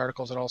found 3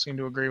 articles that all seem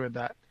to agree with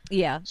that.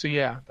 Yeah. So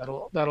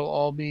that'll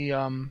all be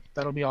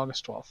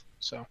August 12th.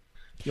 So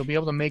you'll be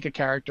able to make a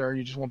character,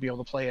 you just won't be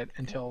able to play it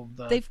until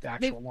the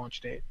actual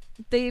launch date.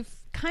 They've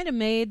kind of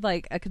made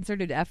a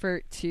concerted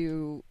effort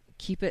to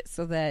keep it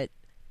so that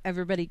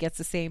everybody gets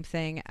the same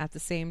thing at the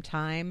same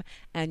time.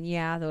 And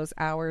those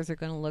hours are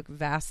going to look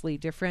vastly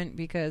different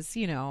because,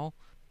 3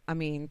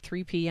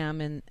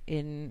 p.m.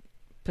 in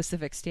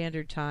Pacific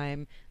Standard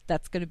Time,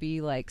 that's going to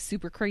be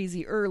super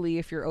crazy early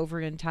if you're over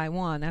in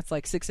Taiwan. That's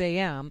 6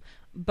 a.m.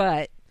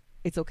 But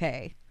it's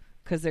okay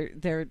because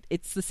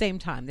it's the same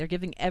time. They're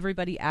giving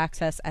everybody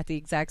access at the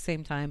exact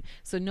same time,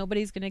 so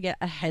nobody's going to get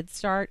a head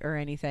start or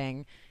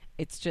anything.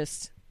 It's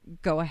just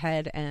go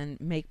ahead and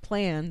make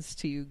plans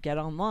to get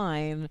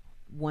online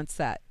once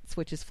that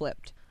switch is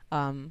flipped.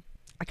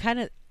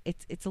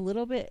 It's a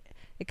little bit.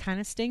 It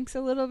kind of stinks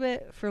a little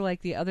bit for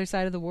the other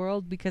side of the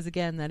world because,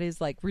 again, that is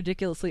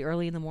ridiculously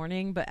early in the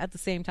morning. But at the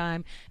same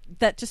time,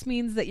 that just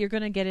means that you're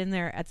going to get in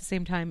there at the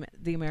same time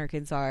the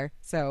Americans are.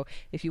 So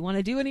if you want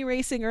to do any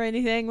racing or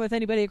anything with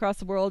anybody across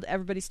the world,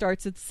 everybody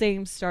starts at the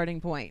same starting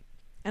point.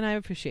 And I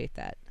appreciate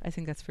that. I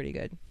think that's pretty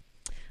good.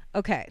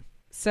 Okay.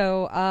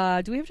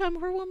 So do we have time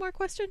for one more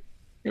question?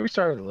 Yeah, we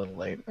started a little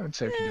late. I would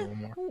say we can do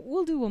one more.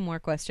 We'll do one more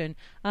question.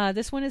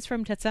 This one is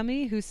from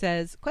Tetsumi, who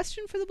says,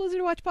 question for the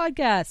Blizzard Watch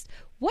podcast.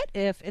 What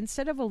if,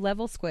 instead of a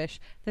level squish,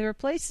 they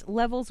replaced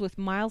levels with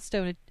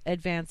milestone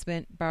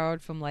advancement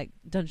borrowed from, like,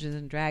 Dungeons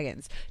and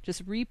Dragons?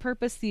 Just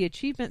repurpose the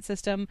achievement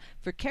system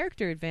for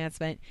character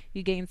advancement.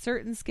 You gain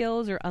certain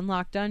skills or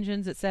unlock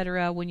dungeons,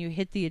 etc. when you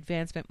hit the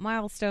advancement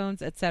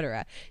milestones,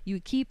 etc.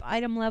 You keep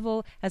item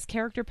level as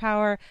character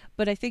power,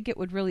 but I think it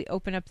would really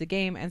open up the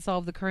game and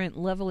solve the current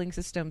leveling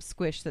system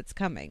squish that's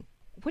coming.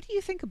 What do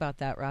you think about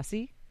that,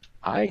 Rossi?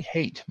 I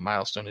hate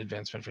milestone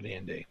advancement for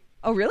D&D.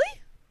 Oh,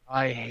 really?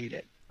 I hate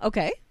it.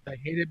 Okay. I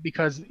hate it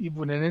because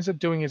what it ends up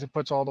doing is it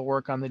puts all the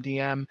work on the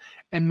DM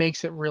and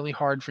makes it really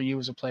hard for you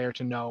as a player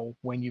to know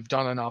when you've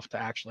done enough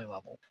to actually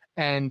level.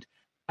 And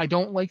I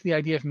don't like the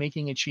idea of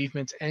making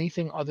achievements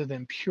anything other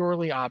than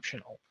purely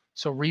optional.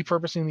 So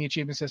repurposing the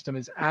achievement system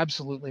is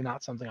absolutely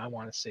not something I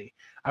want to see.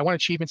 I want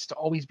achievements to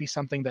always be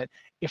something that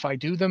if I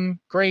do them,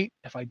 great.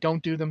 If I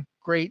don't do them,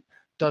 great.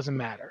 Doesn't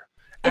matter.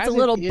 It's a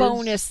little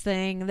bonus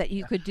thing that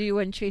you could do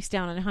and chase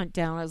down and hunt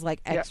down as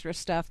like extra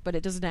stuff, but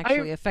it doesn't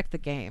actually affect the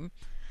game.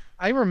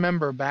 I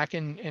remember back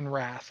in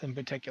Wrath in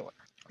particular,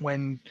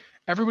 when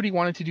everybody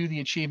wanted to do the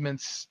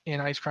achievements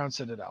in Ice Crown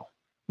Citadel,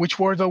 which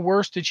were the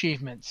worst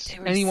achievements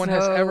anyone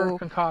has ever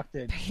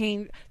concocted.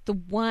 The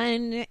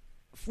one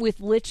with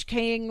Lich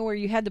King where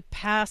you had to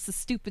pass the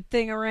stupid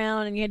thing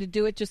around and you had to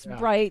do it just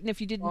right, and if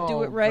you didn't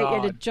do it right,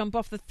 you had to jump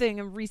off the thing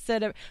and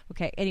reset it.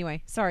 Okay,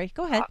 anyway, sorry,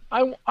 go ahead.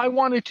 I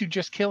wanted to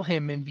just kill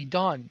him and be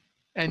done.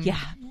 And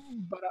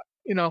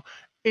but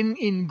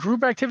in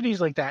group activities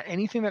like that,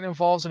 anything that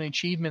involves an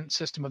achievement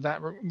system of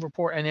that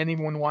report and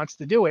anyone wants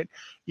to do it,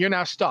 you're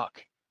now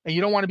stuck. And you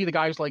don't want to be the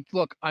guy who's like,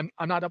 look, I'm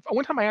not up.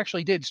 One time I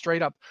actually did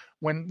straight up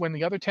when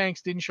the other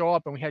tanks didn't show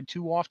up and we had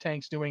 2 off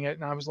tanks doing it,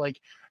 and I was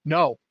like,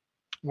 no,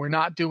 we're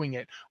not doing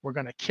it. We're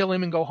going to kill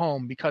him and go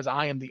home because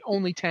I am the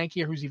only tank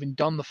here who's even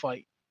done the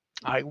fight.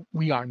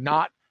 We are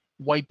not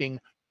wiping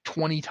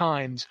 20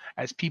 times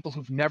as people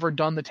who've never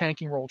done the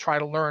tanking role try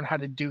to learn how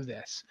to do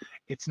this.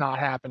 It's not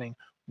happening.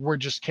 We're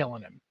just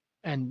killing him.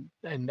 And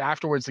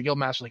afterwards, the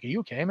guildmaster's like, are you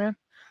okay, man?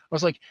 I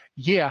was like,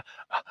 yeah,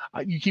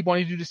 you keep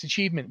wanting to do this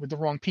achievement with the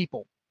wrong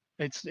people.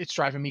 It's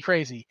driving me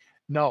crazy.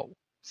 No.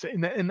 So,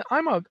 and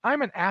I'm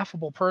an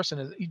affable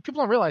person.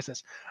 People don't realize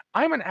this.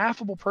 I'm an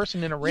affable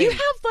person in a raid. You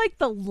have like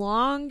the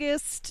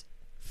longest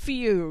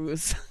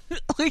fuse.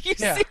 Like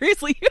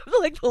seriously, you have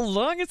like the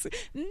longest.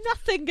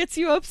 Nothing gets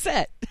you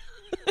upset.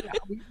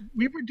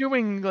 We were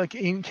doing like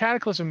in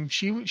Cataclysm.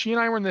 She and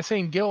I were in the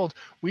same guild.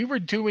 We were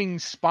doing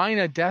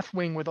Spina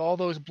Deathwing with all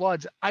those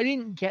bloods. I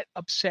didn't get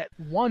upset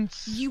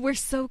once. You were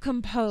so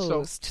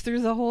composed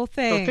through the whole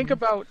thing. So think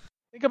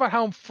about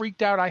how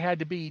freaked out I had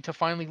to be to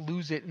finally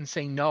lose it and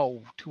say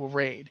no to a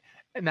raid.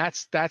 And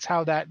that's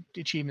how that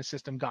achievement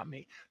system got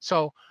me.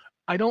 So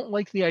I don't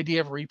like the idea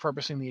of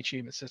repurposing the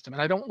achievement system.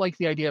 And I don't like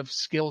the idea of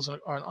skills or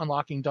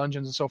unlocking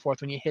dungeons and so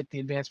forth when you hit the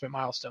advancement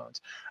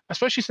milestones,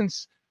 especially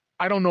since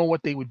I don't know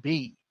what they would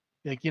be.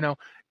 Like,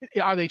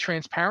 are they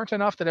transparent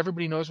enough that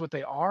everybody knows what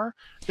they are?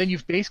 Then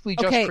you've basically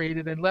just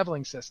created a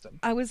leveling system.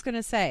 I was going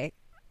to say,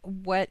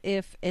 what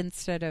if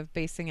instead of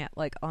basing it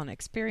like on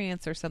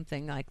experience or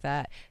something like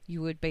that,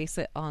 you would base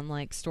it on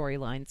like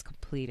storylines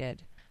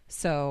completed?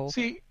 So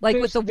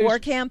with the war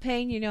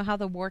campaign, you know how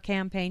the war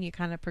campaign, you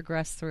kind of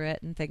progress through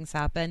it and things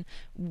happen.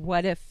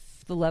 What if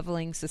the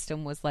leveling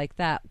system was like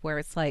that, where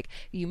it's like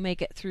you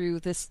make it through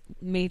this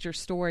major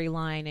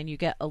storyline and you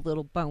get a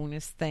little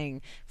bonus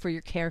thing for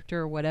your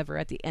character or whatever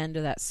at the end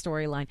of that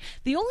storyline?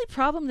 The only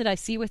problem that I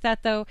see with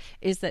that, though,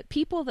 is that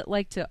people that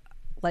like to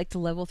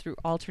level through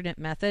alternate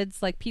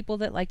methods, like people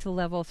that like to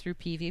level through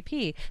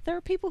PvP. There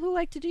are people who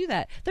like to do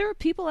that. There are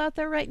people out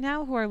there right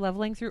now who are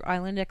leveling through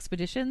island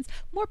expeditions.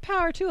 More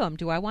power to them.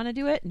 Do I want to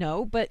do it?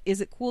 No. But is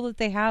it cool that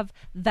they have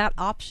that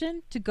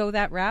option to go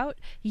that route?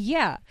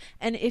 Yeah.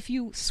 And if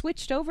you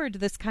switched over to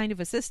this kind of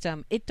a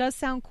system, it does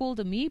sound cool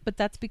to me, but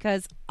that's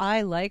because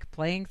I like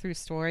playing through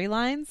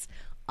storylines.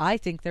 I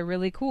think they're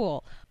really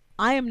cool.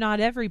 I am not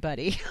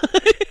everybody.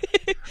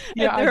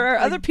 Yeah, there are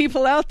other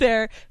people out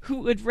there who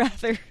would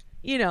rather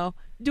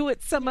do it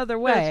some other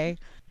way.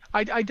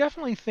 I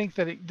definitely think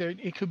that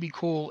it could be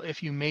cool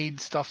if you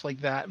made stuff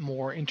like that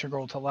more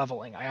integral to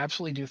leveling. I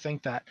absolutely do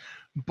think that.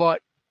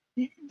 But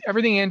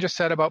everything Ann just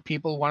said about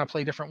people who want to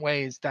play different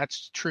ways,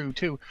 that's true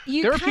too.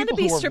 You kind of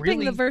be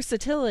stripping the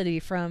versatility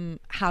from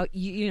how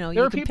you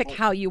can pick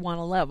how you want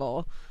to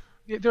level.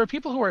 There are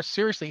people who are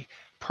seriously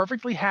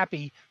perfectly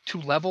happy to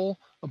level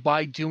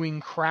by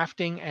doing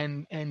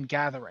crafting and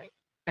gathering.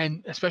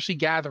 And especially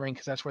gathering,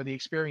 because that's where the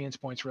experience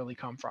points really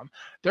come from.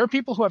 There are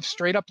people who have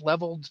straight up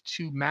leveled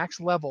to max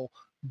level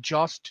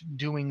just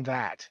doing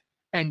that.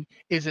 And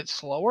is it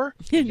slower?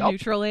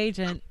 Neutral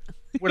agent.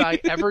 Would I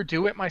ever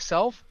do it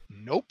myself?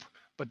 Nope.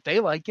 But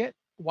they like it.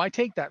 Why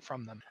take that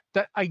from them?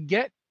 That I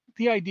get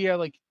the idea.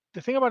 Like,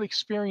 the thing about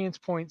experience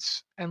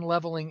points and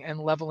leveling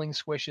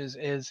squishes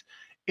is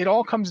it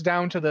all comes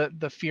down to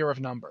the fear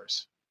of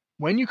numbers.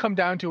 When you come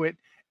down to it,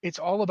 it's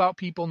all about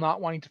people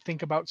not wanting to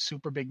think about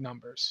super big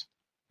numbers.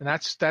 And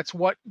that's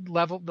what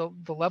the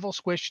level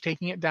squish,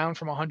 taking it down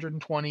from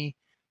 120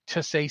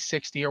 to say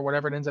 60 or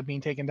whatever it ends up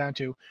being taken down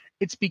to.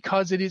 It's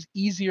because it is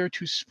easier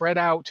to spread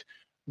out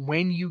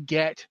when you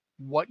get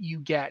what you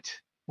get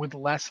with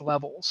less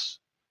levels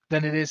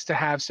than it is to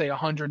have, say,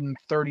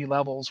 130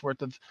 levels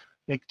worth of,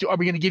 like, are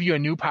we going to give you a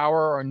new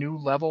power or a new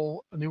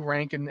level, a new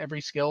rank in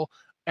every skill?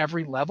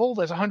 Every level,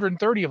 there's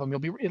 130 of them.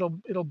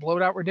 It'll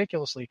bloat out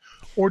ridiculously.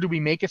 Or do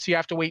we make it so you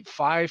have to wait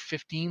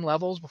 15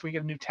 levels before you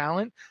get a new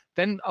talent?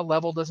 Then a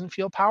level doesn't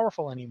feel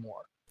powerful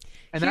anymore.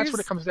 And that's what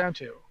it comes down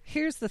to.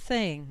 Here's the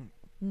thing.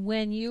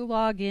 When you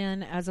log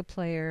in as a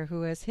player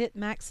who has hit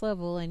max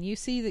level and you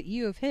see that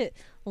you have hit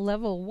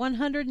level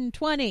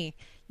 120,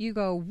 you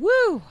go,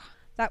 woo!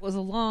 That was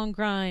a long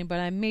grind, but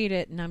I made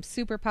it and I'm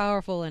super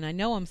powerful, and I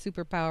know I'm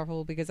super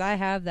powerful because I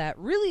have that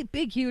really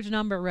big, huge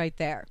number right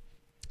there.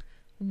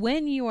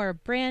 When you are a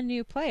brand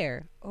new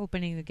player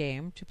opening the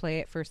game to play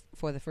it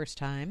for the first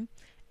time,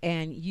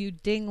 and you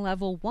ding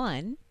level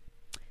 1,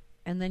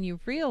 and then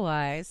you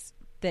realize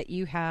that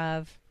you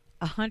have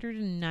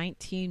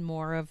 119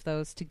 more of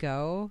those to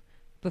go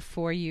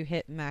before you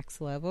hit max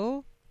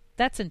level,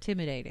 that's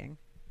intimidating.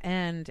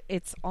 And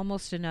it's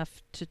almost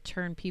enough to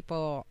turn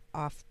people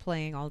off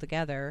playing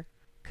altogether,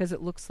 because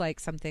it looks like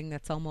something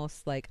that's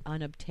almost like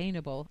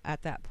unobtainable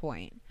at that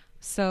point.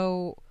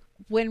 So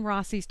when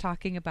Rossi's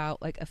talking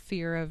about like a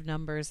fear of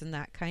numbers and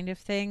that kind of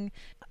thing,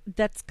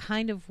 that's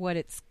kind of what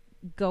it's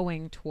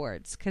going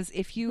towards. Because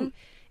if you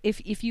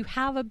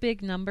have a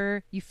big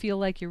number, you feel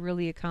like you're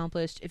really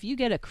accomplished. If you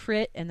get a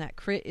crit and that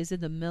crit is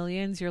in the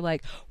millions, you're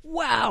like,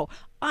 wow,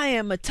 I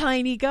am a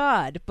tiny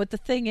god. But the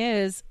thing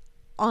is,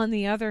 on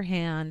the other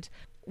hand,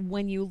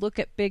 when you look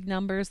at big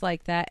numbers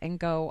like that and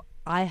go,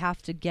 I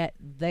have to get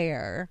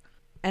there,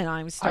 and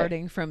I'm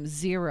starting from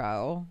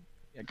 0.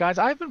 Yeah, guys,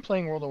 I've been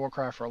playing World of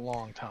Warcraft for a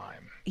long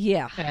time.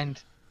 Yeah.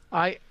 And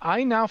I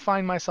now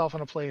find myself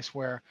in a place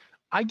where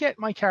I get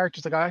my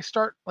characters,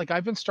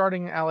 I've been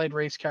starting allied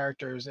race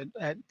characters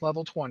at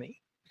level 20,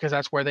 because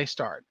that's where they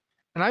start.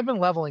 And I've been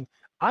leveling.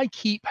 I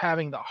keep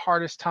having the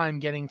hardest time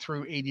getting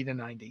through 80 to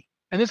 90.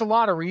 And there's a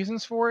lot of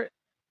reasons for it,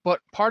 but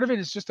part of it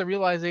is just the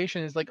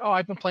realization is like, oh,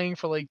 I've been playing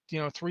for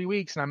 3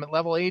 weeks and I'm at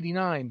level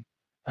 89.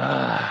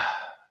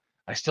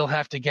 I still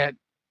have to get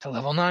to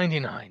level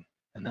 99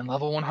 and then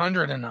level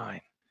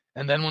 109.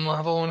 And then when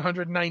level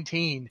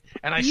 119,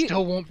 and I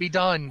still won't be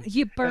done.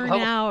 You burn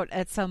out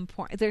at some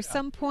point. There's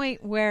some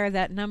point where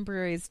that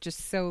number is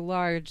just so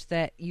large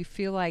that you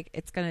feel like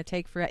it's going to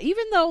take forever.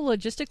 Even though,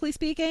 logistically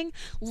speaking,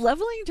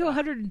 leveling to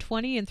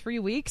 120 in 3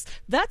 weeks,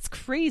 that's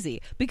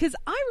crazy. Because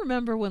I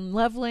remember when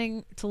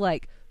leveling to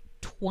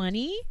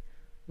 20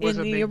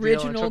 in the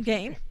original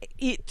game,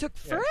 it took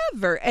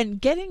forever.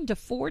 And getting to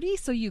 40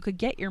 so you could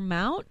get your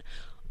mount,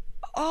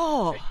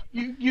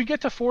 you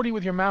get to 40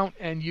 with your mount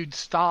and you'd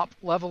stop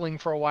leveling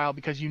for a while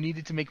because you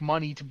needed to make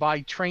money to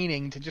buy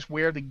training to just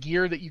wear the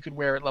gear that you could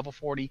wear at level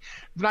 40.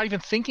 Not even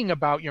thinking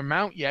about your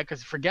mount yet,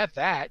 because forget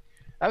that.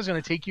 That was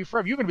going to take you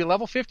forever. You're going to be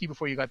level 50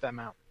 before you got that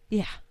mount.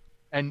 Yeah.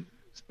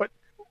 But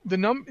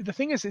the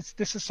thing is,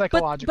 this is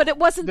psychological. But it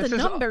wasn't the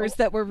numbers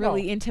that were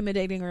really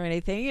intimidating or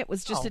anything. It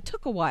was just it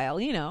took a while,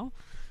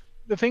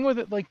 The thing with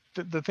it,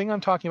 the thing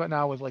I'm talking about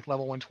now with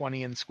level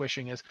 120 and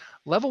squishing is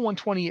level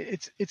 120.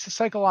 It's a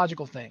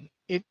psychological thing.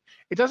 It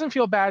doesn't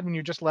feel bad when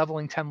you're just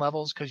leveling 10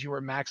 levels because you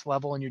were max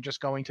level and you're just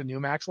going to new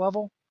max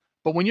level.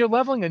 But when you're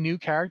leveling a new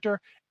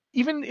character,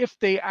 even if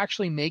they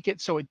actually make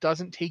it so it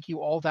doesn't take you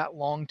all that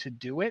long to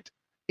do it,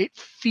 it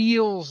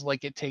feels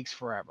like it takes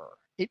forever.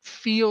 It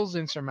feels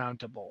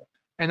insurmountable.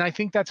 And I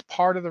think that's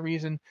part of the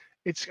reason.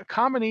 It's a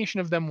combination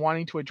of them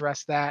wanting to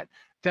address that,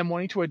 them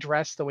wanting to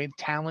address the way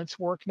talents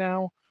work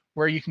now,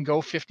 where you can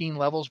go 15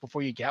 levels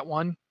before you get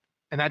one,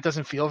 and that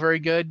doesn't feel very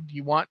good.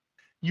 You want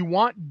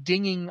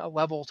dinging a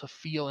level to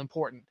feel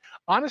important.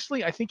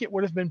 Honestly, I think it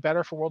would have been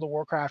better for World of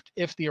Warcraft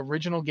if the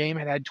original game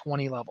had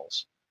 20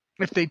 levels.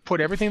 If they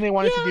put everything they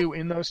wanted to do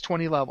in those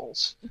 20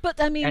 levels.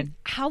 But, I mean,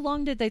 how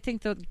long did they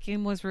think the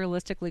game was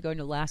realistically going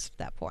to last at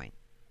that point?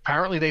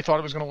 Apparently they thought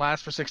it was going to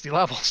last for 60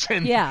 levels,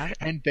 and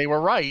they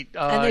were right.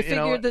 And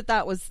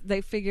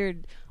they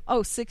figured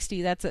oh,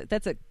 60, that's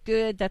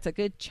a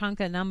good chunk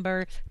of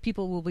number.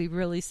 People will be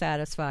really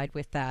satisfied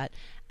with that.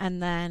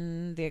 And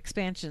then the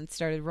expansion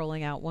started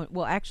rolling out.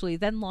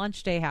 Then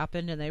launch day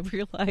happened and they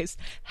realized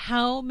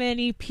how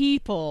many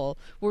people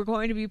were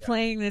going to be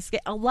playing this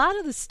game. A lot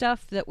of the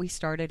stuff that we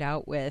started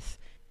out with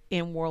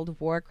in World of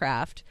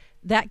Warcraft,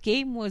 that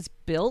game was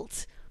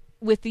built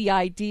with the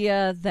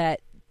idea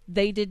that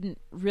they didn't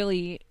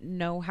really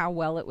know how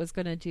well it was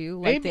going to do.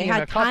 Maybe they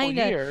had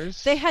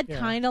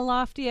kind of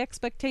lofty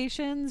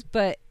expectations,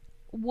 but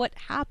what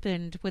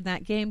happened when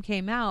that game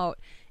came out,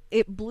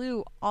 it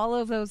blew all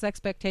of those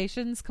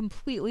expectations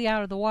completely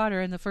out of the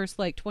water in the first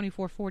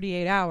 24,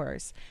 48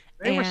 hours.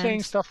 They were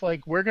saying stuff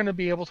like, we're going to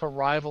be able to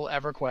rival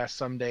EverQuest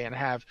someday and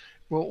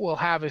we'll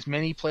have as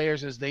many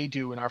players as they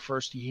do in our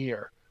first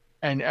year.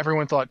 And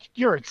everyone thought,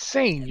 you're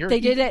insane. They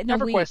did it in a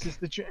week. EverQuest is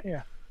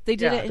They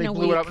did it in a week.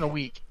 They blew it up in a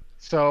week.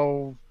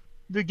 So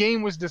the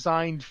game was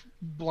designed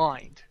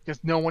blind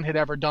because no one had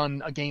ever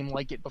done a game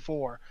like it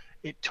before.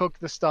 it took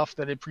the stuff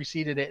that had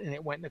preceded it and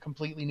it went in a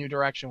completely new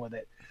direction with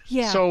it.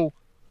 Yeah. So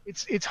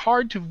it's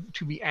hard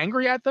to be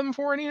angry at them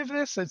for any of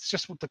this. It's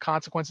just what the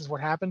consequences,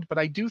 what happened. But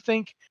I do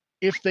think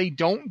if they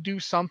don't do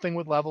something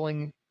with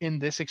leveling in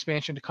this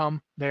expansion to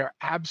come, they are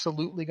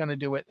absolutely going to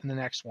do it in the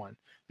next one,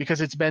 because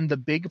it's been the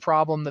big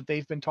problem that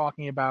they've been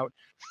talking about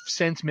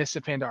since Mists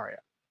of Pandaria.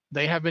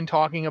 They have been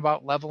talking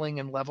about leveling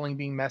and leveling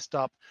being messed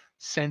up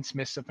since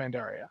Mists of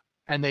Pandaria.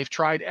 And they've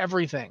tried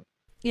everything.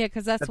 Yeah,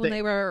 because that's when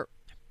they were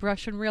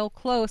brushing real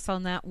close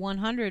on that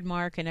 100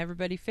 mark, and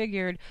everybody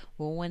figured,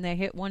 well, when they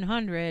hit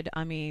 100,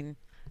 I mean,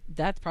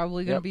 that's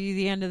probably going to be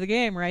the end of the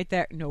game right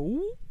there.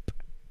 Nope.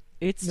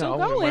 It's still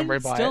going.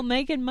 Right, still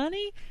making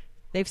money.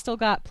 They've still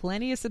got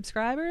plenty of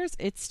subscribers.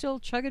 It's still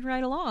chugging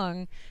right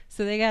along.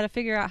 So they got to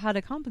figure out how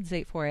to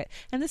compensate for it.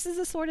 And this is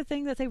the sort of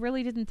thing that they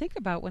really didn't think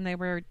about when they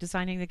were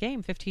designing the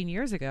game 15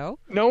 years ago.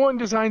 No one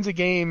designs a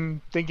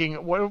game thinking,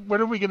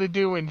 what are we going to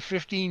do in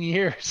 15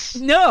 years?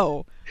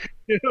 No.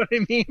 You know what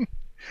I mean?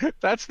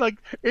 That's like,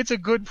 it's a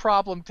good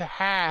problem to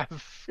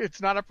have.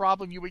 It's not a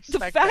problem you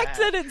expect. The fact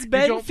that it's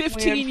been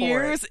 15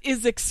 years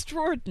is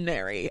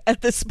extraordinary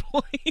at this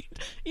point.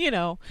 You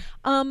know,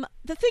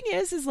 the thing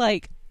is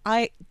like,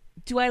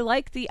 do I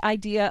like the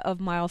idea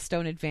of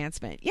milestone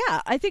advancement?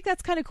 Yeah, I think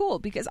that's kind of cool,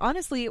 because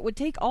honestly, it would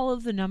take all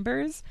of the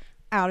numbers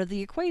out of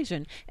the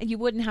equation, and you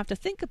wouldn't have to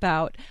think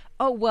about,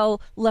 oh,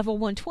 well, level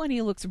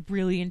 120 looks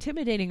really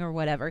intimidating or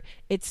whatever.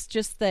 It's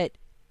just that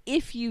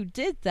if you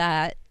did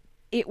that,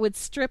 it would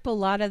strip a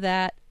lot of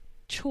that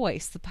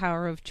choice, the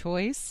power of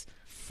choice,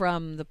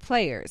 from the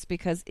players.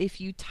 Because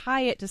if you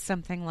tie it to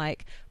something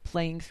like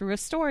playing through a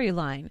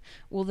storyline,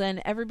 well,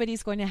 then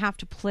everybody's going to have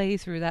to play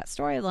through that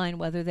storyline,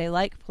 whether they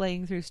like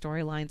playing through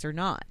storylines or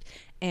not.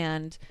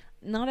 And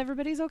not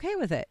everybody's okay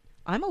with it.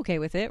 I'm okay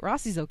with it.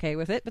 Rossi's okay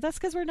with it, but that's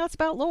because we're nuts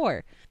about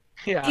lore.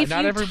 Yeah, if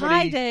not you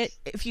everybody.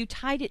 If you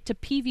tied it to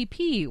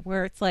PvP,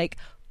 where it's like,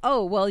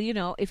 oh, well, you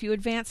know, if you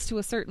advance to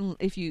a certain,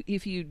 if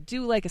you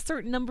do like a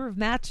certain number of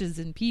matches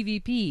in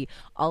PvP,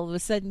 all of a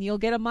sudden you'll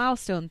get a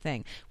milestone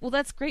thing. Well,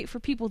 that's great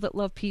for people that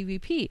love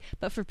PvP,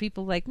 but for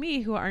people like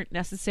me who aren't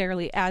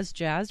necessarily as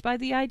jazzed by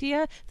the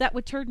idea, that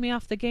would turn me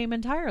off the game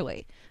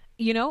entirely.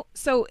 You know?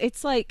 So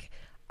it's like,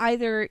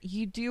 either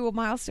you do a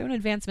milestone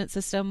advancement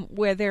system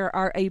where there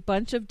are a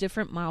bunch of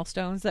different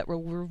milestones that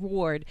will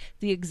reward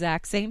the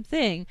exact same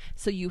thing,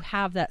 so you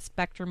have that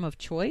spectrum of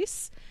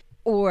choice,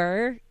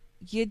 or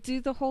you do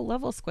the whole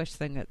level squish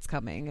thing that's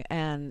coming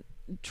and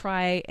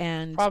try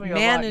and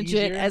manage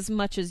it as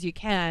much as you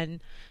can,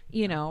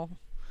 you know.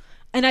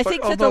 And I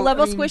think that the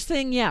level squish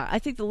thing, I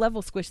think the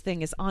level squish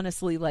thing is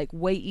honestly like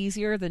way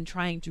easier than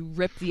trying to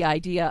rip the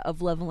idea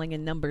of leveling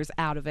and numbers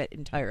out of it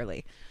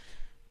entirely.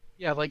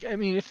 Yeah, like, I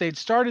mean, if they'd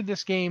started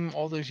this game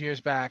all those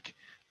years back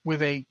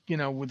with a, you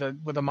know, with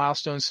a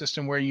milestone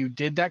system where you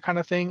did that kind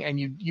of thing, and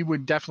you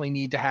would definitely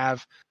need to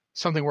have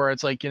something where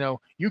it's like, you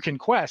know, you can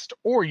quest,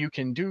 or you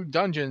can do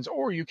dungeons,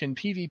 or you can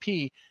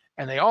PvP,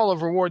 and they all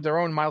have reward their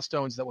own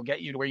milestones that will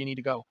get you to where you need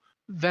to go.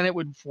 Then it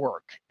would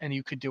work, and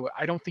you could do it.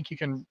 I don't think you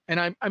can, and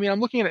I mean, I'm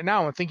looking at it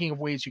now and thinking of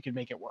ways you could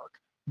make it work,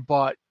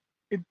 but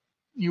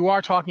you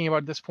are talking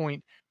about at this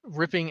point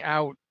ripping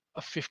out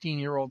a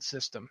 15-year-old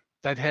system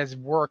that has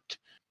worked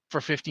for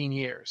 15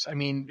 years. I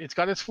mean, it's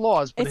got its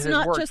flaws, but it's it has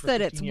not worked just for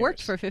that 15 it's years.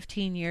 worked for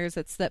 15 years.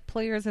 It's that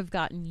players have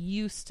gotten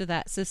used to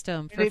that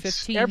system for it's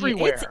 15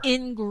 everywhere. years. It's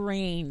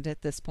ingrained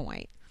at this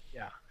point.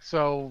 Yeah.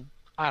 So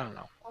I don't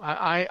know.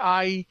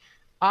 I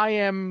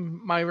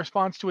am, my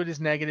response to it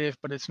is negative,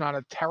 but it's not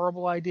a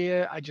terrible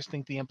idea. I just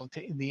think the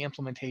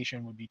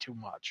implementation would be too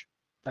much.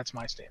 That's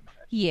my statement.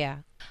 Yeah.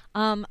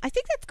 I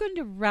think that's going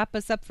to wrap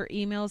us up for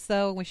emails,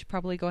 though. We should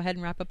probably go ahead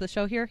and wrap up the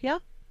show here. Yeah?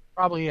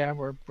 Probably, yeah.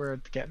 We're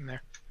getting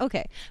there.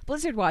 Okay.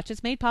 Blizzard Watch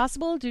is made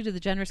possible due to the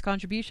generous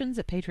contributions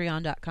at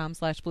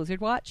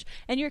patreon.com/blizzardwatch,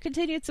 and your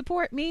continued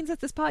support means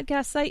that this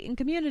podcast site and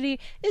community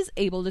is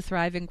able to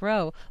thrive and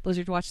grow.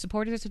 Blizzard Watch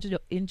supporters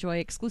enjoy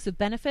exclusive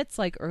benefits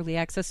like early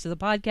access to the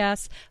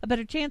podcast, a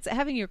better chance at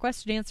having your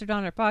question answered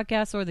on our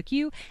podcast or the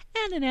queue,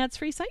 and an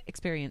ads-free site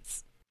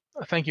experience.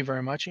 Thank you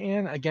very much,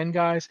 Ian. Again,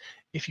 guys,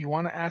 if you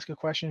want to ask a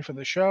question for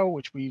the show,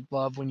 which we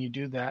love when you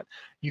do that,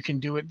 you can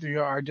do it through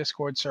our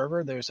Discord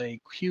server. There's a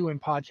queue and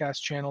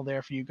podcast channel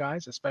there for you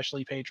guys,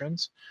 especially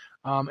patrons.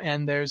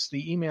 And there's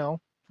the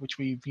email, which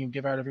we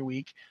give out every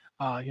week,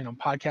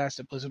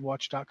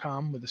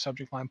 podcast@blizzardwatch.com with the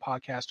subject line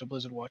podcast or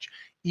Blizzard Watch.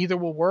 Either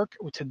will work.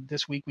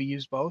 This week we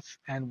used both,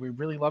 and we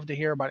really love to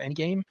hear about any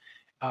game,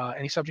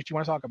 any subject you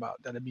want to talk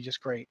about. That'd be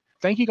just great.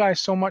 Thank you guys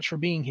so much for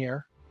being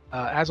here.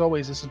 As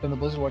always, this has been the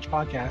Blizzard Watch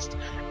podcast,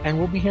 and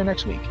we'll be here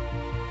next week.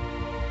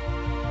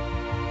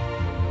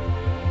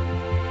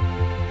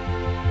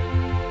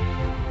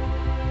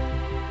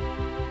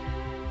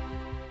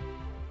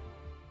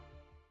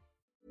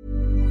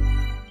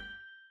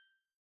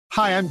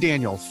 Hi, I'm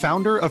Daniel,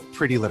 founder of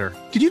Pretty Litter.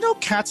 Did you know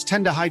cats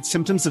tend to hide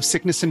symptoms of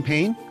sickness and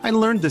pain? I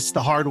learned this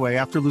the hard way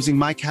after losing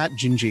my cat,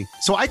 Gingy.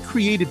 So I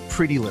created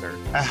Pretty Litter,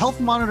 a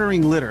health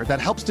monitoring litter that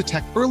helps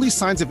detect early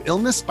signs of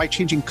illness by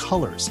changing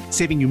colors,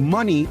 saving you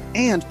money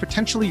and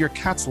potentially your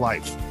cat's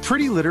life.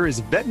 Pretty Litter is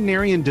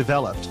veterinarian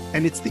developed,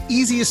 and it's the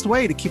easiest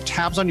way to keep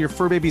tabs on your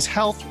fur baby's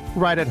health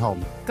right at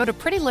home. Go to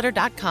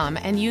prettylitter.com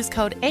and use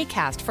code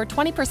ACAST for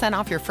 20%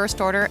 off your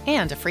first order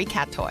and a free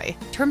cat toy.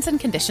 Terms and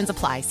conditions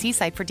apply. See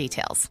site for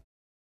details.